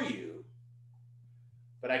for you,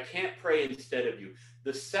 but I can't pray instead of you.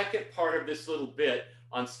 The second part of this little bit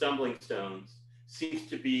on stumbling stones seems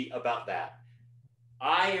to be about that.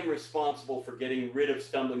 I am responsible for getting rid of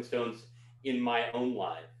stumbling stones in my own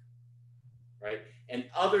life, right? And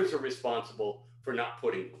others are responsible for not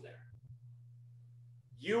putting them there.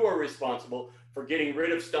 You are responsible for getting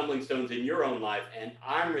rid of stumbling stones in your own life, and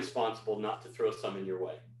I'm responsible not to throw some in your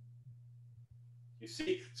way. You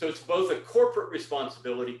see? So it's both a corporate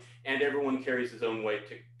responsibility and everyone carries his own weight,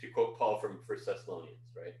 to quote Paul from 1 Thessalonians,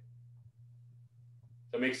 right?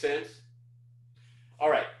 Does that make sense? All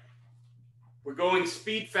right. We're going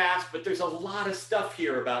speed fast, but there's a lot of stuff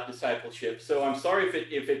here about discipleship. So I'm sorry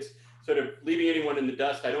if it's sort of leaving anyone in the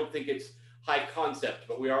dust. I don't think it's high concept,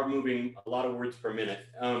 but we are moving a lot of words per minute.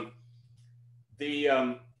 In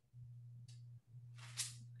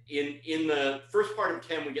the first part of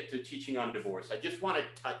 10, we get to teaching on divorce. I just want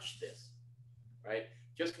to touch this, right?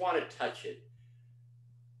 Just want to touch it.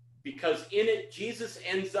 Because in it, Jesus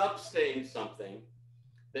ends up saying something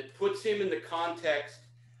that puts him in the context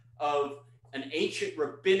of an ancient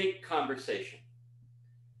rabbinic conversation.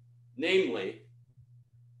 Namely,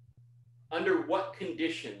 under what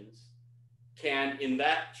conditions in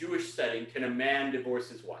that Jewish setting, can a man divorce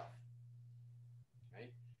his wife?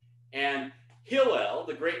 Right? And Hillel,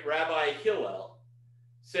 the great Rabbi Hillel,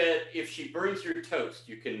 said, if she burns your toast,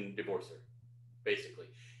 you can divorce her, basically.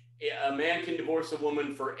 A man can divorce a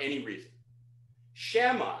woman for any reason.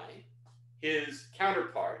 Shammai, his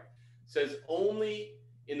counterpart, says only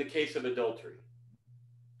in the case of adultery,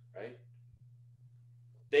 right?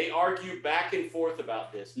 They argue back and forth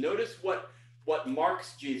about this. Notice what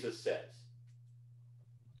Mark's Jesus says.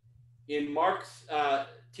 In Mark's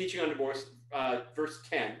teaching on divorce, verse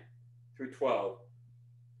 10 through 12,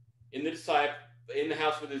 in the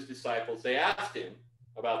house with his disciples, they asked him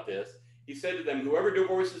about this. He said to them, whoever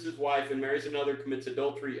divorces his wife and marries another commits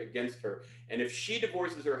adultery against her. And if she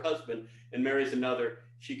divorces her husband and marries another,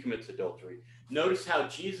 she commits adultery. Notice how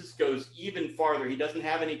Jesus goes even farther. He doesn't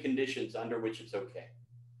have any conditions under which it's okay.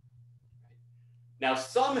 Now,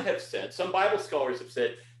 some Bible scholars have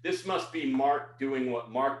said, this must be Mark doing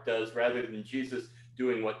what Mark does rather than Jesus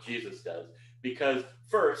doing what Jesus does. Because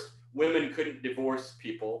first, women couldn't divorce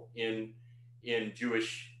people in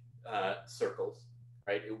Jewish circles,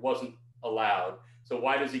 right? It wasn't allowed. So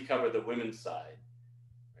why does he cover the women's side?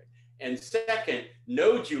 Right? And second,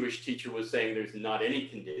 no Jewish teacher was saying there's not any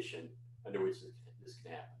condition under which this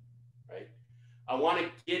can happen, right? I want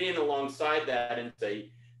to get in alongside that and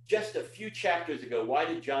say, just a few chapters ago, why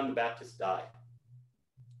did John the Baptist die?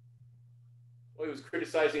 Well, he was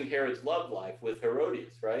criticizing Herod's love life with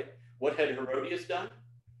Herodias, right? What had Herodias done?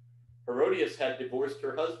 Herodias had divorced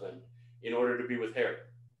her husband in order to be with Herod.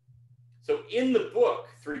 So in the book,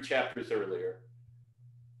 4 chapters earlier,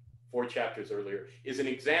 is an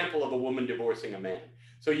example of a woman divorcing a man.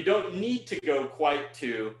 So you don't need to go quite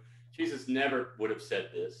to, Jesus never would have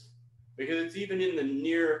said this, because it's even in the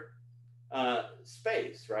near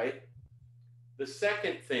space, right? The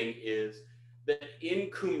second thing is that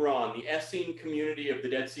in Qumran, the Essene community of the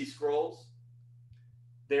Dead Sea Scrolls,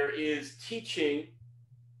 there is teaching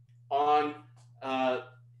on, I'm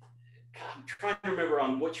trying to remember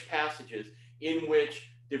on which passages in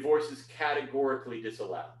which divorce is categorically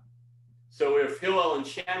disallowed. So if Hillel and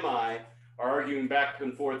Shammai are arguing back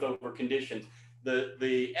and forth over conditions,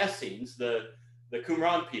 the Essenes, the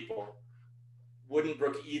Qumran people, wouldn't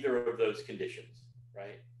brook either of those conditions,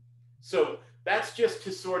 right? So that's just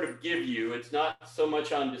to sort of give you, it's not so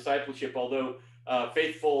much on discipleship, although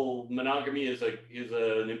faithful monogamy is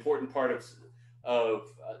an important part of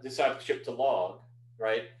discipleship to log,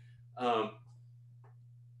 right?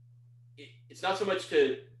 It's not so much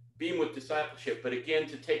to beam with discipleship, but again,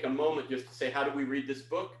 to take a moment just to say, how do we read this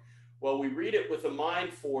book? Well, we read it with a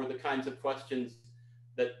mind for the kinds of questions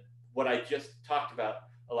that what I just talked about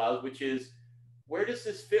allows, which is, where does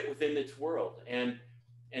this fit within its world? And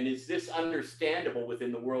is this understandable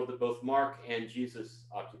within the world that both Mark and Jesus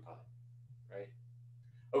occupy, right?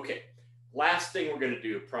 Okay, last thing we're going to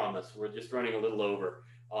do, promise. We're just running a little over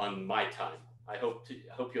on my time. I hope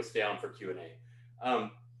you'll stay on for Q&A.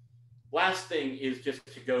 Last thing is just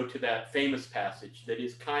to go to that famous passage that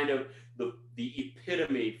is kind of the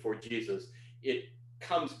epitome for Jesus. It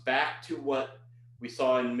comes back to what we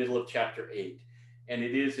saw in the middle of chapter 8. And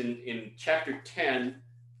it is in chapter 10,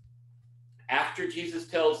 after Jesus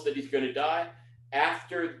tells that he's going to die,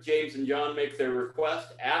 after James and John make their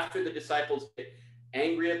request, after the disciples get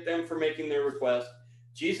angry at them for making their request,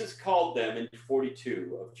 Jesus called them in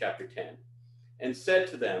 42 of chapter 10 and said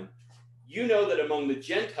to them, you know that among the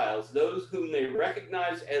Gentiles, those whom they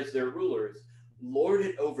recognize as their rulers lord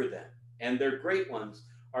it over them, and their great ones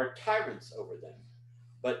are tyrants over them.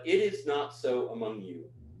 But it is not so among you.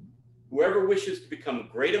 Whoever wishes to become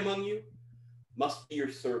great among you must be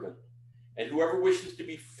your servant, and whoever wishes to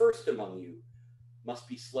be first among you must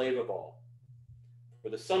be slave of all. For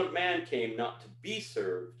the Son of Man came not to be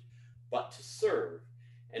served, but to serve,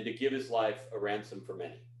 and to give his life a ransom for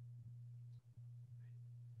many.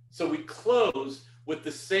 So we close with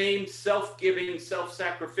the same self-giving,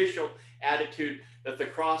 self-sacrificial attitude that the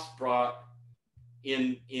cross brought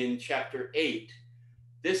in chapter 8.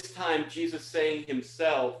 This time, Jesus saying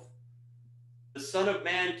himself, the Son of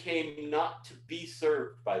Man came not to be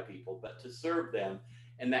served by people, but to serve them.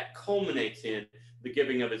 And that culminates in the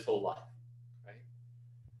giving of his whole life. Right?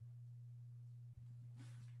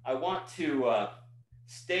 I want to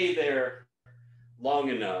stay there long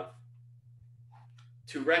enough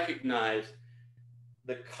to recognize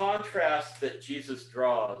the contrast that Jesus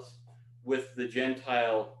draws with the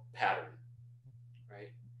Gentile pattern.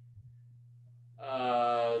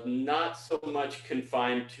 Not so much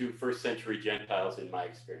confined to first century Gentiles in my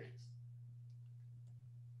experience.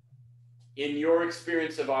 In your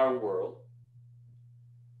experience of our world,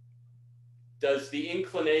 does the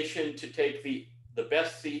inclination to take the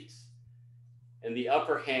best seats and the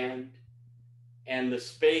upper hand and the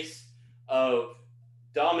space of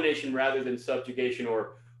domination rather than subjugation,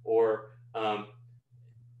 or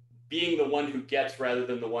being the one who gets rather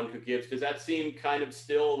than the one who gives, does that seem kind of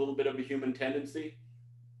still a little bit of a human tendency?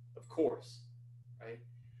 Of course, right?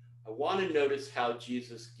 I want to notice how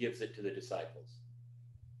Jesus gives it to the disciples,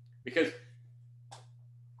 because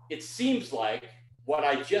it seems like what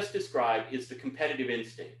I just described is the competitive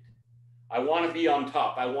instinct. I want to be on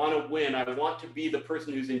top. I want to win. I want to be the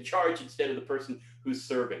person who's in charge instead of the person who's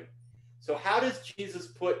serving. So how does Jesus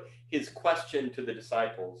put his question to the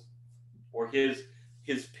disciples, or his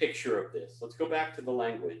picture of this? Let's go back to the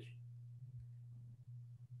language.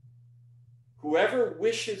 Whoever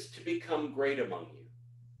wishes to become great among you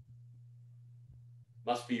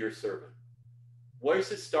must be your servant. What is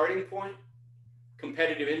his starting point?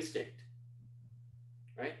 Competitive instinct,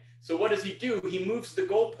 right? So what does he do? He moves the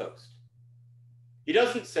goalpost. He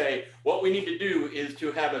doesn't say, what we need to do is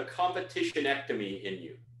to have a competitionectomy in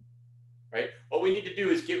you, right? What we need to do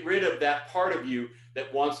is get rid of that part of you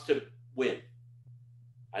that wants to win.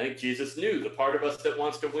 I think Jesus knew the part of us that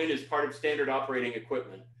wants to win is part of standard operating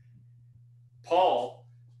equipment. Paul,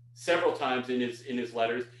 several times in his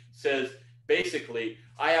letters, says, basically,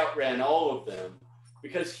 I outran all of them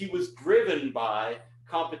because he was driven by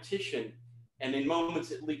competition, and in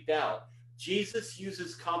moments it leaked out. Jesus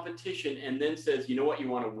uses competition and then says, you know what you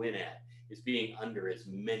want to win at is being under as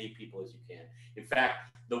many people as you can. In fact,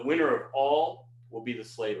 the winner of all will be the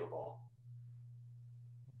slave of all.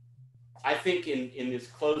 I think in this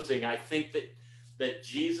closing, I think that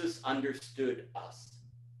Jesus understood us.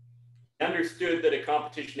 He understood that a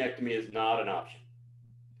competitionectomy is not an option.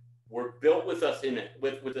 We're built with us in it,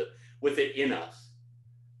 with it in us.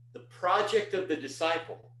 The project of the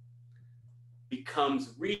disciple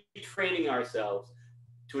becomes retraining ourselves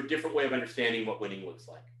to a different way of understanding what winning looks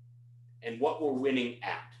like and what we're winning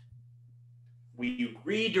at. We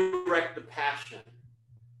redirect the passion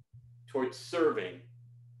towards serving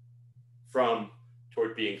from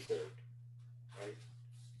toward being served, right?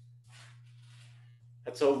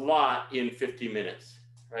 That's a lot in 50 minutes,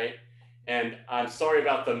 right? And I'm sorry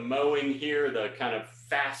about the mowing here, the kind of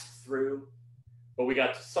fast through, but we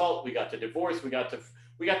got to salt, we got to divorce, we got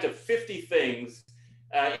to 50 things.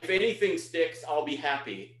 If anything sticks, I'll be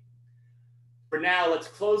happy. For now, let's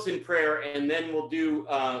close in prayer, and then we'll do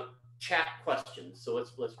chat questions. So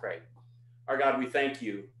let's pray. Our God, we thank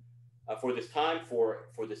you for this time, for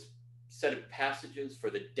this set of passages, for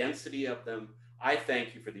the density of them. I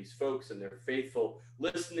thank you for these folks and their faithful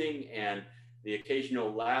listening and the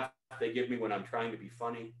occasional laugh they give me when I'm trying to be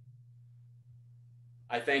funny.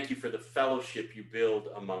 I thank you for the fellowship you build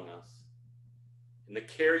among us and the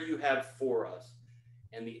care you have for us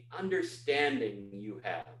and the understanding you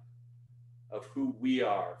have of who we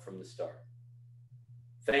are from the start.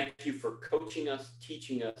 Thank you for coaching us,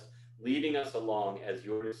 teaching us, leading us along as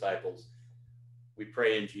your disciples. We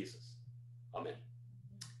pray in Jesus. Amen.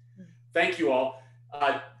 Thank you all.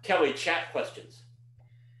 Kelly, chat questions.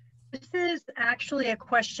 This is actually a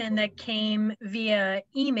question that came via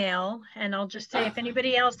email, and I'll just say if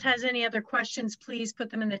anybody else has any other questions, please put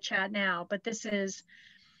them in the chat now. But this is,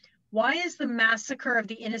 why is the massacre of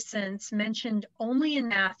the innocents mentioned only in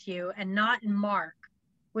Matthew and not in Mark,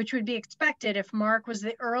 which would be expected if Mark was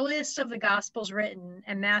the earliest of the Gospels written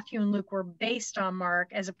and Matthew and Luke were based on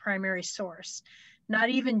Mark as a primary source? Not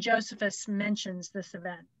even Josephus mentions this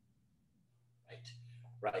event.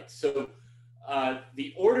 Right. So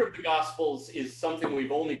the order of the Gospels is something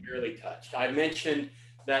we've only barely touched. I mentioned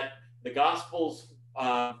that the Gospels,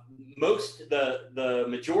 the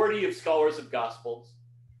majority of scholars of Gospels,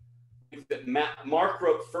 that Mark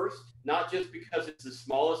wrote first, not just because it's the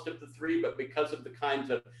smallest of the three, but because of the kinds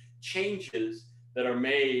of changes that are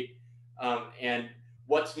made, and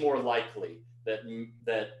what's more likely, that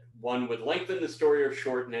one would lengthen the story or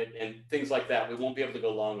shorten it, and things like that. We won't be able to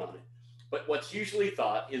go long on it. But what's usually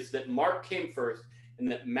thought is that Mark came first,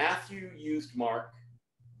 and that Matthew used Mark,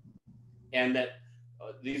 and that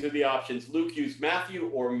these are the options. Luke used Matthew,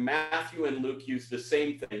 or Matthew and Luke used the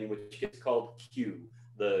same thing, which gets called Q,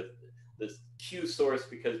 the Q source,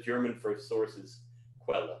 because German for source is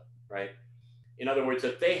Quelle, right? In other words,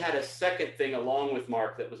 that they had a second thing along with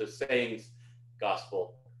Mark that was a sayings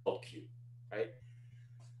gospel called Q, right?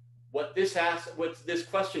 What this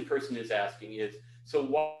question person is asking is, so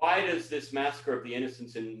why does this massacre of the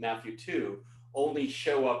innocents in Matthew 2 only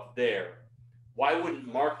show up there? Why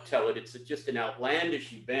wouldn't Mark tell it? It's just an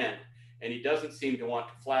outlandish event, and he doesn't seem to want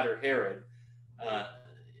to flatter Herod.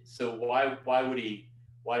 So why would he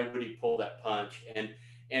pull that punch?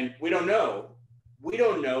 And we don't know. We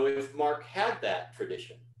don't know if Mark had that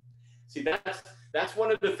tradition. See, that's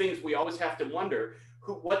one of the things we always have to wonder.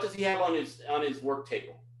 What does he have on his work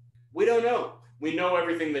table? We don't know. We know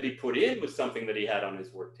everything that he put in was something that he had on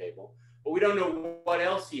his work table, but we don't know what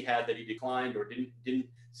else he had that he declined or didn't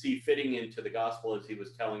see fitting into the gospel as he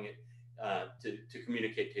was telling it to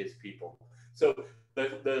communicate to his people. So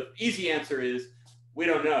the easy answer is we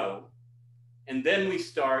don't know. And then we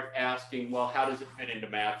start asking, well, how does it fit into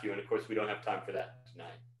Matthew? And of course, we don't have time for that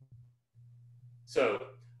tonight. So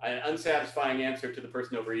an unsatisfying answer to the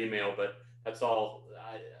person over email, but that's all.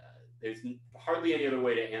 There's hardly any other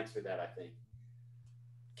way to answer that, I think.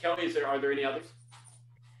 Kelly, are there any others?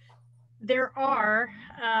 There are.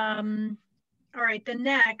 All right, the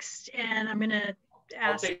next, and I'm going to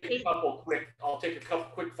ask. I'll take a couple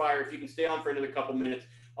quick fire. If you can stay on for another couple minutes,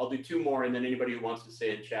 I'll do two more, and then anybody who wants to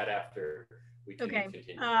stay in chat after we can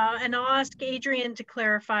continue. And I'll ask Adrian to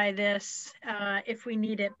clarify this if we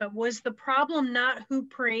need it, but was the problem not who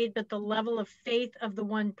prayed, but the level of faith of the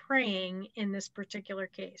one praying in this particular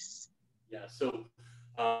case? Yeah, so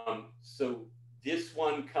this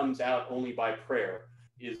one comes out only by prayer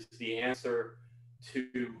is the answer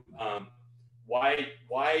to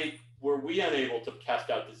why were we unable to cast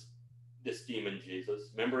out this demon, Jesus?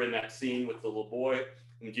 Remember in that scene with the little boy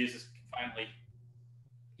when Jesus finally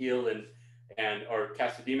healed or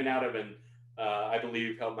cast the demon out of, and I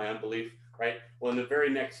believe helped my unbelief, right? Well, in the very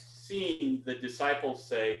next scene, the disciples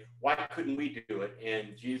say, why couldn't we do it?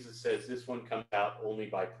 And Jesus says, this one comes out only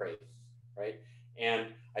by praise, right? And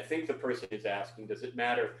I think the person is asking, does it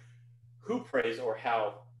matter who prays or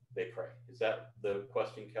how they pray? Is that the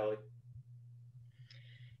question, Kelly?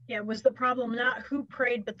 Yeah, was the problem not who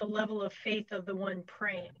prayed, but the level of faith of the one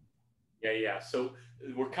praying? Yeah. So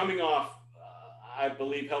we're coming off, I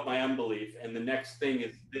believe, help my unbelief. And the next thing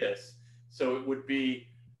is this. So it would be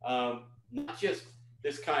not just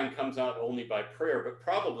this kind comes out only by prayer, but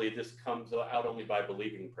probably this comes out only by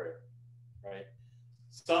believing prayer, right?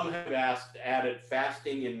 Some have added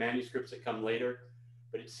fasting in manuscripts that come later,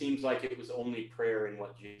 but it seems like it was only prayer in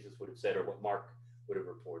what Jesus would have said or what Mark would have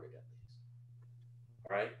reported at least.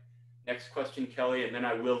 All right. Next question, Kelly, and then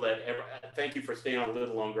I will thank you for staying on a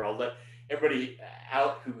little longer. I'll let everybody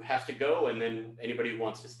out who has to go, and then anybody who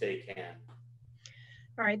wants to stay can.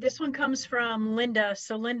 All right, this one comes from Linda.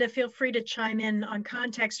 So Linda, feel free to chime in on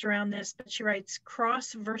context around this, but she writes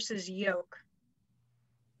cross versus yoke.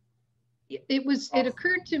 It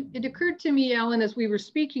occurred to me, Alan, as we were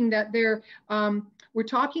speaking, that we're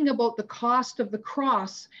talking about the cost of the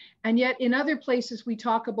cross, and yet in other places we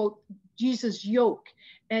talk about Jesus' yoke.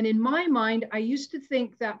 And in my mind, I used to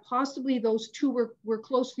think that possibly those two were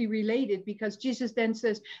closely related, because Jesus then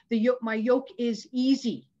says, my yoke is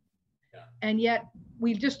easy. Yeah. And yet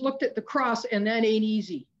we just looked at the cross and that ain't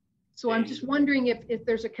easy. So I'm just wondering if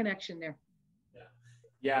there's a connection there.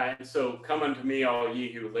 Yeah, and so come unto me, all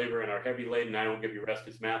ye who labor and are heavy laden, I will give you rest,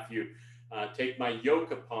 as Matthew. Take my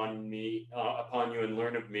yoke upon you and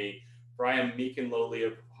learn of me, for I am meek and lowly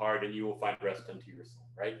of heart, and you will find rest unto your soul,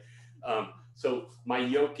 right? So my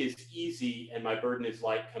yoke is easy and my burden is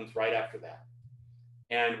light comes right after that.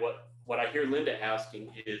 And what I hear Linda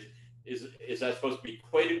asking is that supposed to be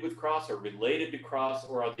equated with cross or related to cross,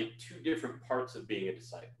 or are they two different parts of being a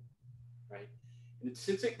disciple, right? And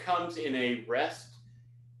since it comes in a rest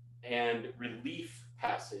and relief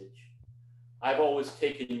passage, I've always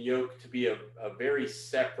taken yoke to be a very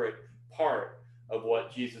separate part of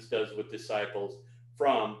what Jesus does with disciples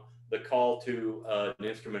from the call to an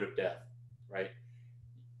instrument of death, right?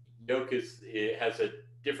 Yoke it has a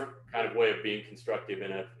different kind of way of being constructive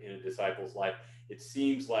in a disciple's life. It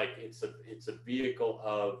seems like it's a vehicle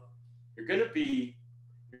of you're going to be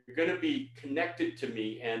connected to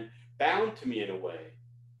me and bound to me in a way,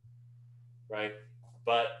 right?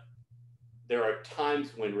 But there are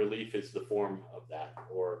times when relief is the form of that,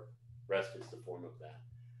 or rest is the form of that.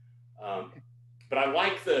 But I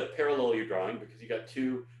like the parallel you're drawing, because you got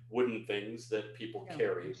two wooden things that people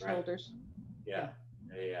carry, right? Shoulders. Yeah.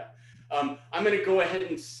 I'm going to go ahead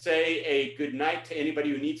and say a good night to anybody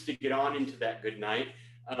who needs to get on into that good night.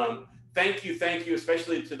 Thank you,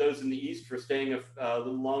 especially to those in the East for staying a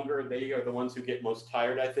little longer. They are the ones who get most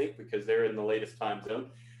tired, I think, because they're in the latest time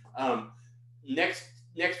zone.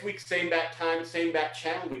 Next week, same bat time, same bat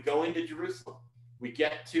channel, we go into Jerusalem. We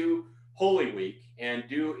get to Holy Week and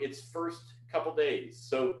do its first couple days.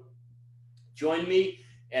 So join me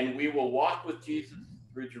and we will walk with Jesus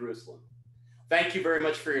through Jerusalem. Thank you very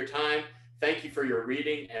much for your time. Thank you for your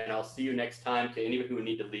reading, and I'll see you next time. To anyone who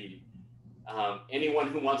need to leave. Anyone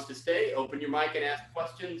who wants to stay, open your mic and ask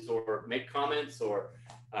questions or make comments or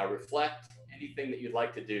reflect, anything that you'd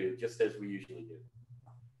like to do, just as we usually do.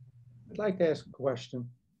 I'd like to ask a question.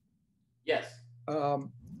 Yes.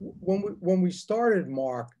 When we started,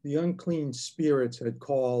 Mark, the unclean spirits had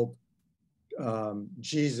called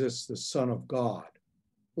Jesus the Son of God.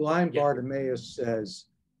 Blind Bartimaeus says,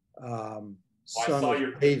 Son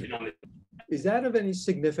of David. Is that of any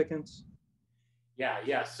significance?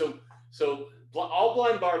 Yeah. So all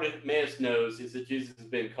blind Bartimaeus knows is that Jesus has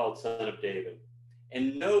been called Son of David.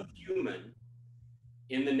 And no human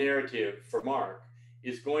in the narrative for Mark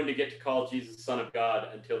is going to get to call Jesus Son of God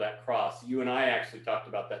until that cross. You and I actually talked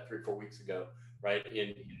about that 3 or 4 weeks ago, right? In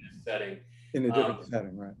this setting. In a different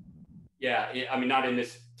setting, right? Yeah, I mean, not in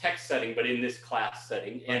this text setting, but in this class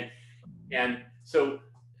setting. And so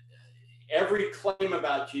every claim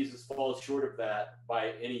about Jesus falls short of that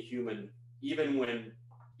by any human, even when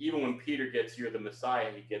Peter gets, "You're the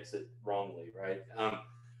Messiah," he gets it wrongly, right?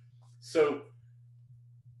 So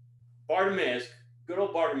Bartimaeus, good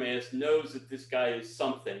old Bartimaeus, knows that this guy is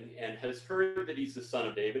something and has heard that he's the son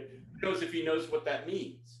of David. Who knows if he knows what that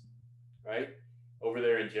means, right? Over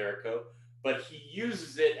there in Jericho. But he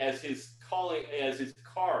uses it as his calling, as his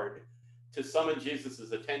card to summon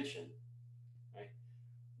Jesus's attention. Right?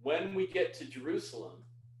 When we get to Jerusalem,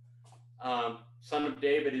 Son of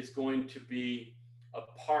David is going to be a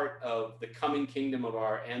part of the coming kingdom of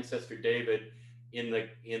our ancestor David in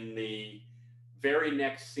the very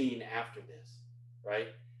next scene after this,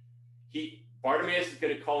 right? Bartimaeus is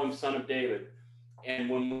going to call him Son of David, and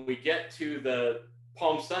when we get to the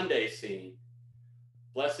Palm Sunday scene,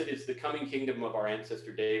 blessed is the coming kingdom of our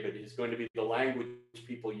ancestor David is going to be the language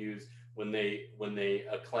people use when they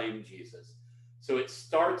acclaim Jesus. So it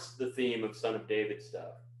starts the theme of Son of David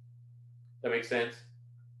stuff. That makes sense?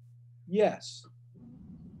 Yes.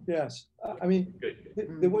 I mean,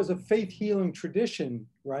 there was a faith healing tradition,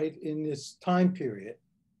 right, in this time period.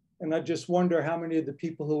 And I just wonder how many of the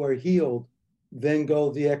people who are healed then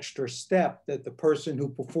go the extra step that the person who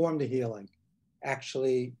performed the healing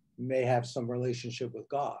actually may have some relationship with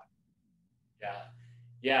God.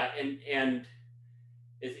 Yeah, and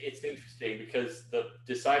it's interesting because the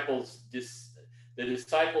disciples'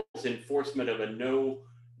 enforcement of a no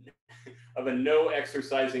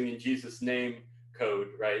exercising in Jesus' name code,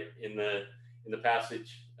 right, in the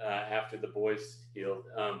passage after the boys healed,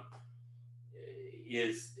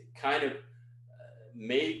 is kind of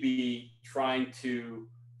maybe trying to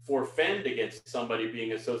forfend against somebody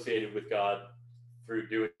being associated with God through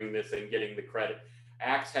doing this and getting the credit.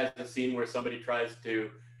 Acts has a scene where somebody tries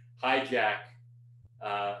to hijack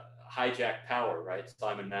power, right?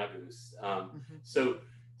 Simon Magus. So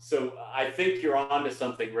I think you're onto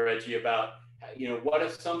something, Reggie, about what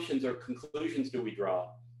assumptions or conclusions do we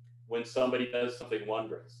draw when somebody does something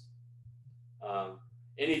wondrous?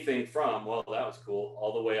 Anything from, well, that was cool,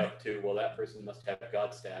 all the way up to, well, that person must have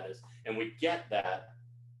God status, and we get that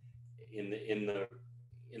in the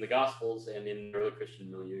Gospels and in the early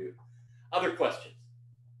Christian milieu. Other questions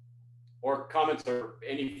or comments or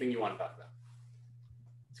anything you want to talk about?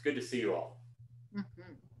 It's good to see you all.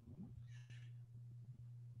 Mm-hmm.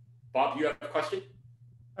 Bob, you have a question?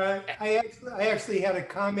 I actually had a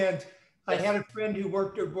comment. I had a friend who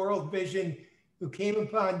worked at World Vision who came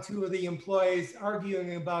upon 2 of the employees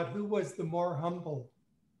arguing about who was the more humble.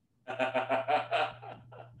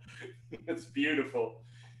 It's beautiful.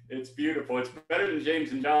 It's beautiful. It's better than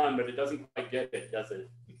James and John, but it doesn't quite get it, does it?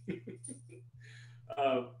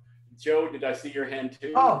 Joe, did I see your hand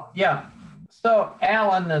too? Oh, yeah. So,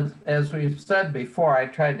 Alan, as we've said before, I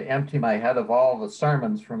tried to empty my head of all the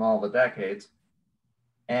sermons from all the decades.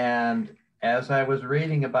 And as I was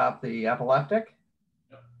reading about the epileptic,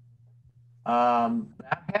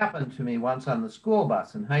 that happened to me once on the school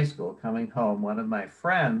bus in high school coming home. One of my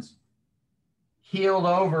friends heeled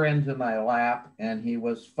over into my lap and he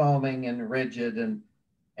was foaming and rigid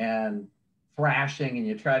and thrashing, and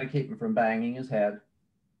you try to keep him from banging his head.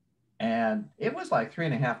 And it was like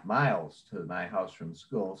 3.5 miles to my house from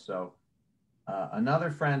school. So another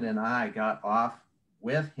friend and I got off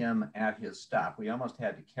with him at his stop. We almost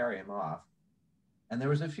had to carry him off. And there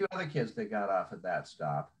was a few other kids that got off at that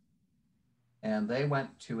stop. And they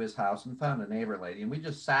went to his house and found a neighbor lady, and we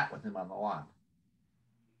just sat with him on the lawn.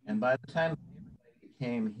 And by the time the neighbor lady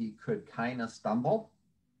came, he could kind of stumble,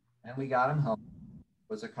 and we got him home.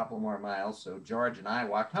 It was a couple more miles, so George and I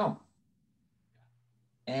walked home.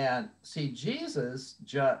 And see, Jesus,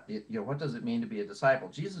 what does it mean to be a disciple?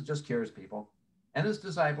 Jesus just cures people, and his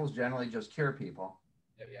disciples generally just cure people.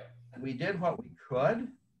 And we did what we could,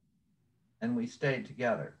 and we stayed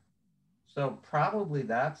together. So probably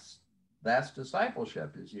that's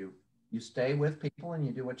discipleship, is you stay with people and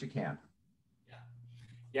you do what you can.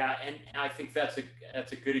 Yeah, and I think that's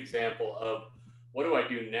a good example of what do I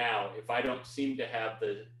do now if I don't seem to have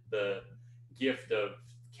the gift of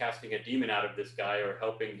casting a demon out of this guy or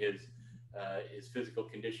helping his physical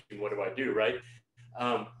condition. What do I do, right?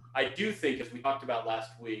 I do think, as we talked about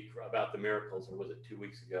last week about the miracles, or was it 2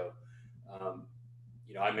 weeks ago?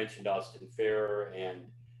 I mentioned Austin Farrer, and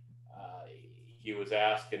he was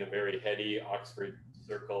asked in a very heady Oxford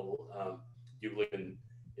circle, do you believe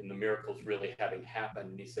in the miracles really having happened?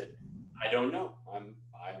 And he said, I don't know.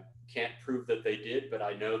 I can't prove that they did, but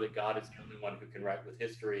I know that God is the only one who can write with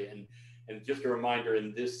history. And just a reminder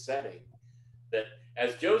in this setting that,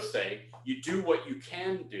 as Joe's saying, you do what you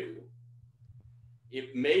can do.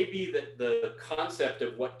 It may be that the concept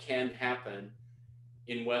of what can happen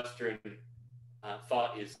in Western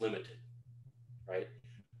thought is limited, right?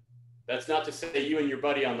 That's not to say you and your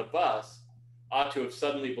buddy on the bus ought to have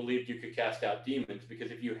suddenly believed you could cast out demons,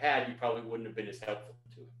 because if you had, you probably wouldn't have been as helpful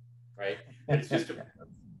to him, right? But it's just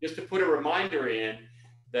to put a reminder in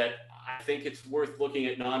that I think it's worth looking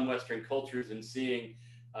at non-Western cultures and seeing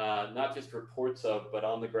not just reports of, but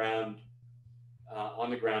on the ground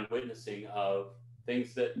witnessing of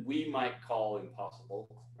things that we might call impossible,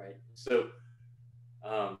 right? So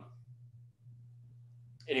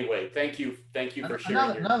anyway, thank you for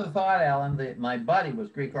sharing. Another thought, Alan. My buddy was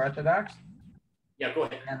Greek Orthodox. Yeah, go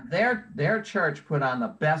ahead. And their church put on the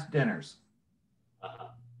best dinners.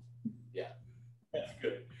 Yeah, that's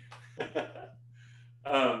good.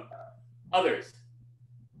 Others,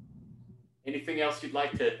 anything else you'd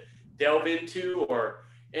like to delve into, or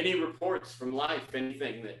any reports from life,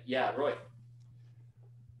 anything that, yeah, Roy.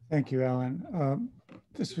 Thank you, Alan.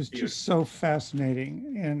 This was just so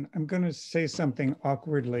fascinating, and I'm going to say something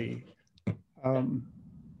awkwardly. And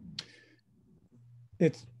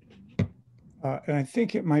I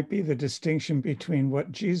think it might be the distinction between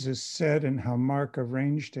what Jesus said and how Mark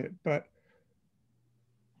arranged it. But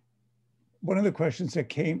one of the questions that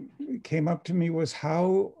came up to me was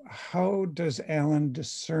how does Alan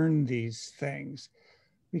discern these things?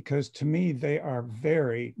 Because to me, they are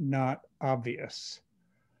very not obvious.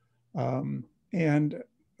 And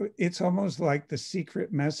it's almost like the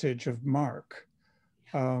secret message of Mark,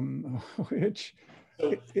 which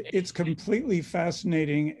it's completely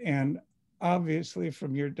fascinating and obviously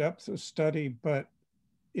from your depth of study, but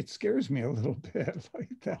it scares me a little bit like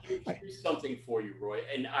that. Here's something for you, Roy.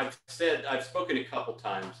 And I've spoken a couple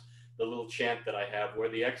times, the little chant that I have, where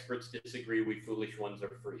the experts disagree, we foolish ones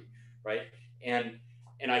are free, right? And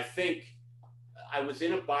I think I was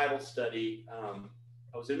in a Bible study.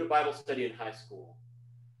 I was in a Bible study in high school,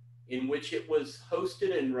 in which it was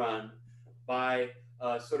hosted and run by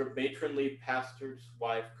a sort of matronly pastor's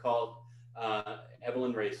wife called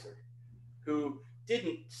Evelyn Racer, who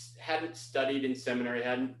hadn't studied in seminary,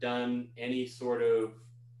 hadn't done any sort of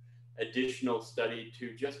additional study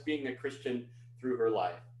to just being a Christian through her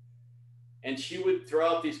life. And she would throw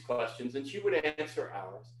out these questions, and she would answer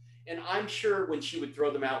ours. And I'm sure when she would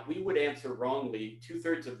throw them out, we would answer wrongly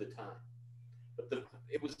 2/3 of the time. But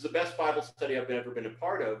it was the best Bible study I've ever been a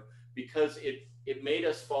part of, because it made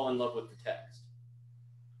us fall in love with the text,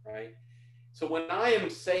 right? So when I am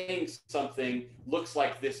saying something looks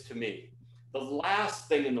like this to me, the last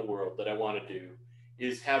thing in the world that I want to do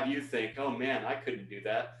is have you think, oh man, I couldn't do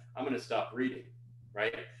that. I'm going to stop reading,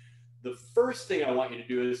 right? The first thing I want you to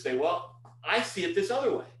do is say, well, I see it this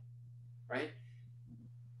other way, right?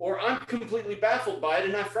 Or I'm completely baffled by it,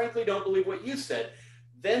 and I frankly don't believe what you said.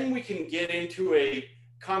 then we can get into a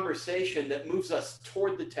conversation that moves us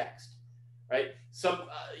toward the text, right?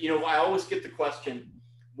 I always get the question,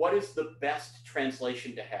 what is the best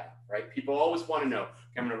translation to have, right? People always want to know,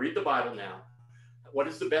 okay, I'm going to read the Bible now. What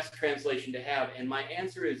is the best translation to have? And my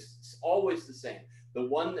answer is always the same, the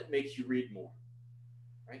one that makes you read more,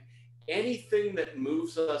 right? Anything that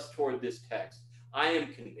moves us toward this text, I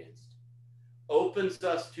am convinced, opens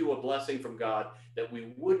us to a blessing from God that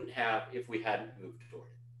we wouldn't have if we hadn't moved toward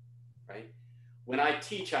it, right? When I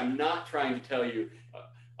teach, I'm not trying to tell you,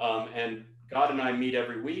 and God and I meet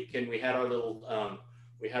every week, and we had our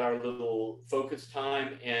little focus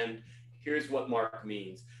time, and here's what Mark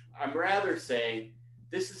means. I'm rather saying,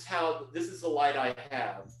 this is the light I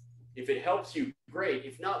have. If it helps you, great.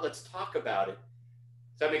 If not, let's talk about it.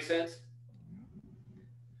 Does that make sense?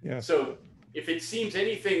 Yeah. So if it seems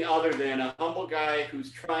anything other than a humble guy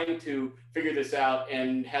who's trying to figure this out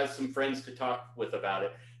and has some friends to talk with about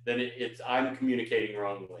it, then I'm communicating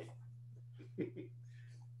wrongly. Does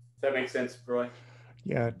that make sense, Roy?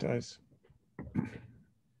 Yeah, it does.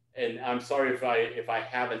 And I'm sorry if I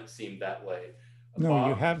haven't seemed that way. No,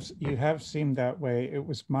 Bob? you have seemed that way. It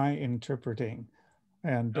was my interpreting,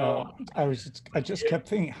 and I just kept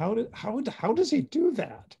thinking, how does he do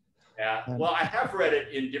that? Yeah, well, I have read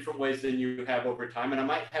it in different ways than you have over time, and I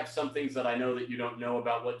might have some things that I know that you don't know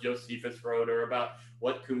about what Josephus wrote or about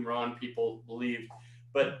what Qumran people believed,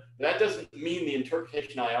 but that doesn't mean the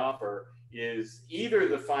interpretation I offer is either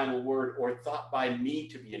the final word or thought by me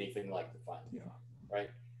to be anything like the final word, right?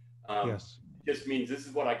 Yes. It just means this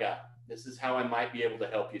is what I got. This is how I might be able to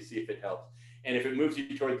help you, see if it helps. And if it moves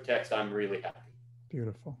you toward the text, I'm really happy.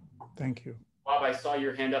 Beautiful. Thank you. Bob, I saw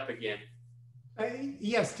your hand up again.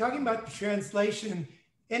 Yes, talking about the translation,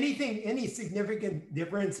 any significant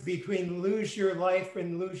difference between lose your life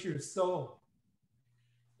and lose your soul?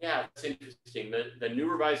 Yeah, it's interesting. The New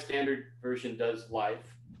Revised Standard Version does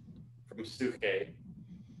life from suke.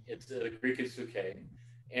 It's the Greek is suke.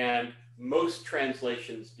 And most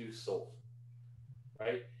translations do soul,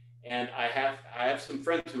 right? And I have some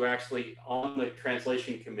friends who are actually on the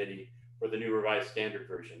translation committee for the New Revised Standard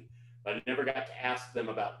Version, but I never got to ask them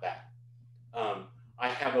about that. I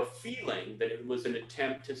have a feeling that it was an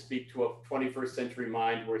attempt to speak to a 21st century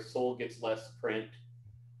mind where soul gets less print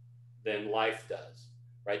than life does,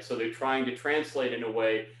 right? So they're trying to translate in a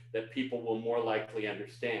way that people will more likely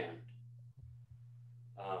understand.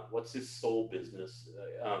 What's this soul business?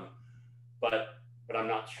 But I'm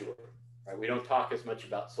not sure. Right? We don't talk as much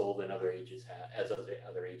about soul than other ages have,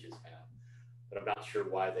 but I'm not sure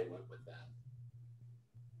why they went with that.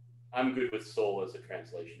 I'm good with soul as a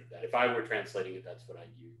translation of that. If I were translating it, that's what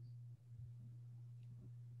I'd use.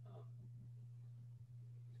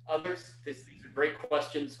 Others, these are great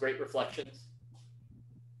questions, great reflections.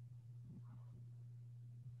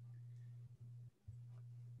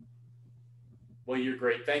 Well, you're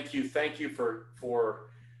great. Thank you. Thank you for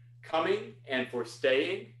coming and for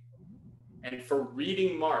staying and for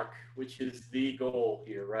reading Mark, which is the goal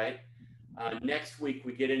here, right? Next week,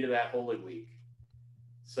 we get into that Holy Week.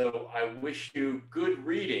 So I wish you good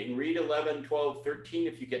reading. Read 11, 12, 13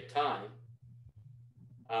 if you get time.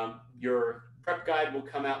 Your prep guide will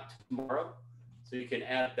come out tomorrow, so you can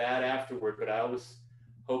add that afterward. But I always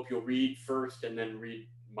hope you'll read first and then read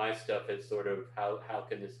my stuff as sort of how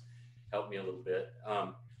can this help me a little bit.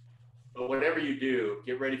 But whatever you do,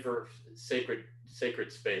 get ready for sacred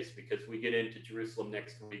space, because we get into Jerusalem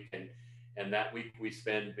next week, and that week we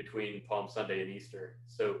spend between Palm Sunday and Easter.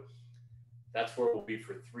 So that's where we'll be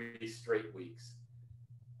for 3 straight weeks.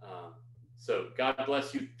 So God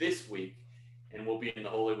bless you this week, and we'll be in the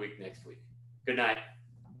Holy Week next week. Good night.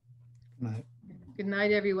 Good night. Good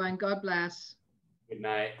night, everyone. God bless. Good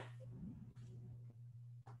night.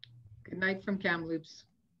 Good night from Kamloops.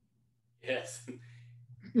 Yes.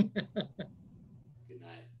 Good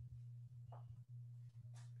night.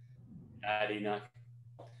 Night, Enoch.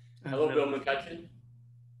 Hello, Bill McCutcheon.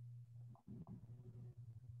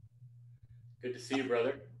 Good to see you,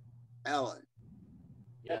 brother. Alan.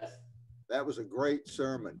 Yes. That was a great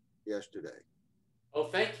sermon yesterday. Oh,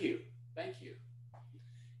 thank you. Thank you.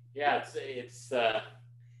 Yeah, it's a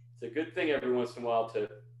good thing every once in a while to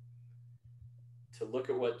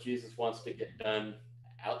look at what Jesus wants to get done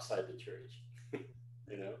outside the church.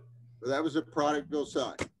 You know. Well, that was the prodigal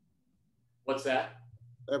son. What's that?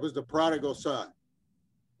 That was the prodigal son.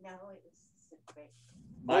 No, it was great.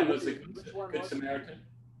 Mine was a good Samaritan.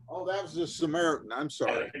 Oh, that was the Samaritan. I'm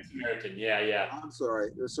sorry. Yeah, the Good Samaritan. Yeah. I'm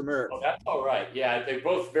sorry. The Samaritan. Oh, that's all right. Yeah, they're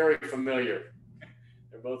both very familiar.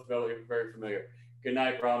 They're both very, very familiar. Good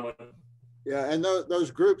night, Bronwyn. Yeah, and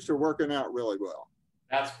those groups are working out really well.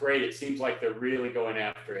 That's great. It seems like they're really going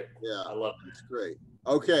after it. Yeah, I love it. that's great.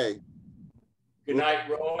 Okay. Good night,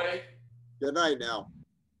 Roy. Good night now.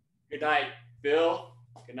 Good night, Bill.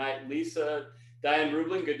 Good night, Lisa. Diane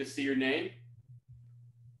Rublin, good to see your name.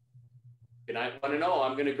 Good night, one and all.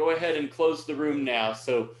 I'm going to go ahead and close the room now.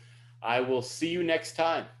 So I will see you next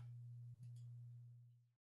time.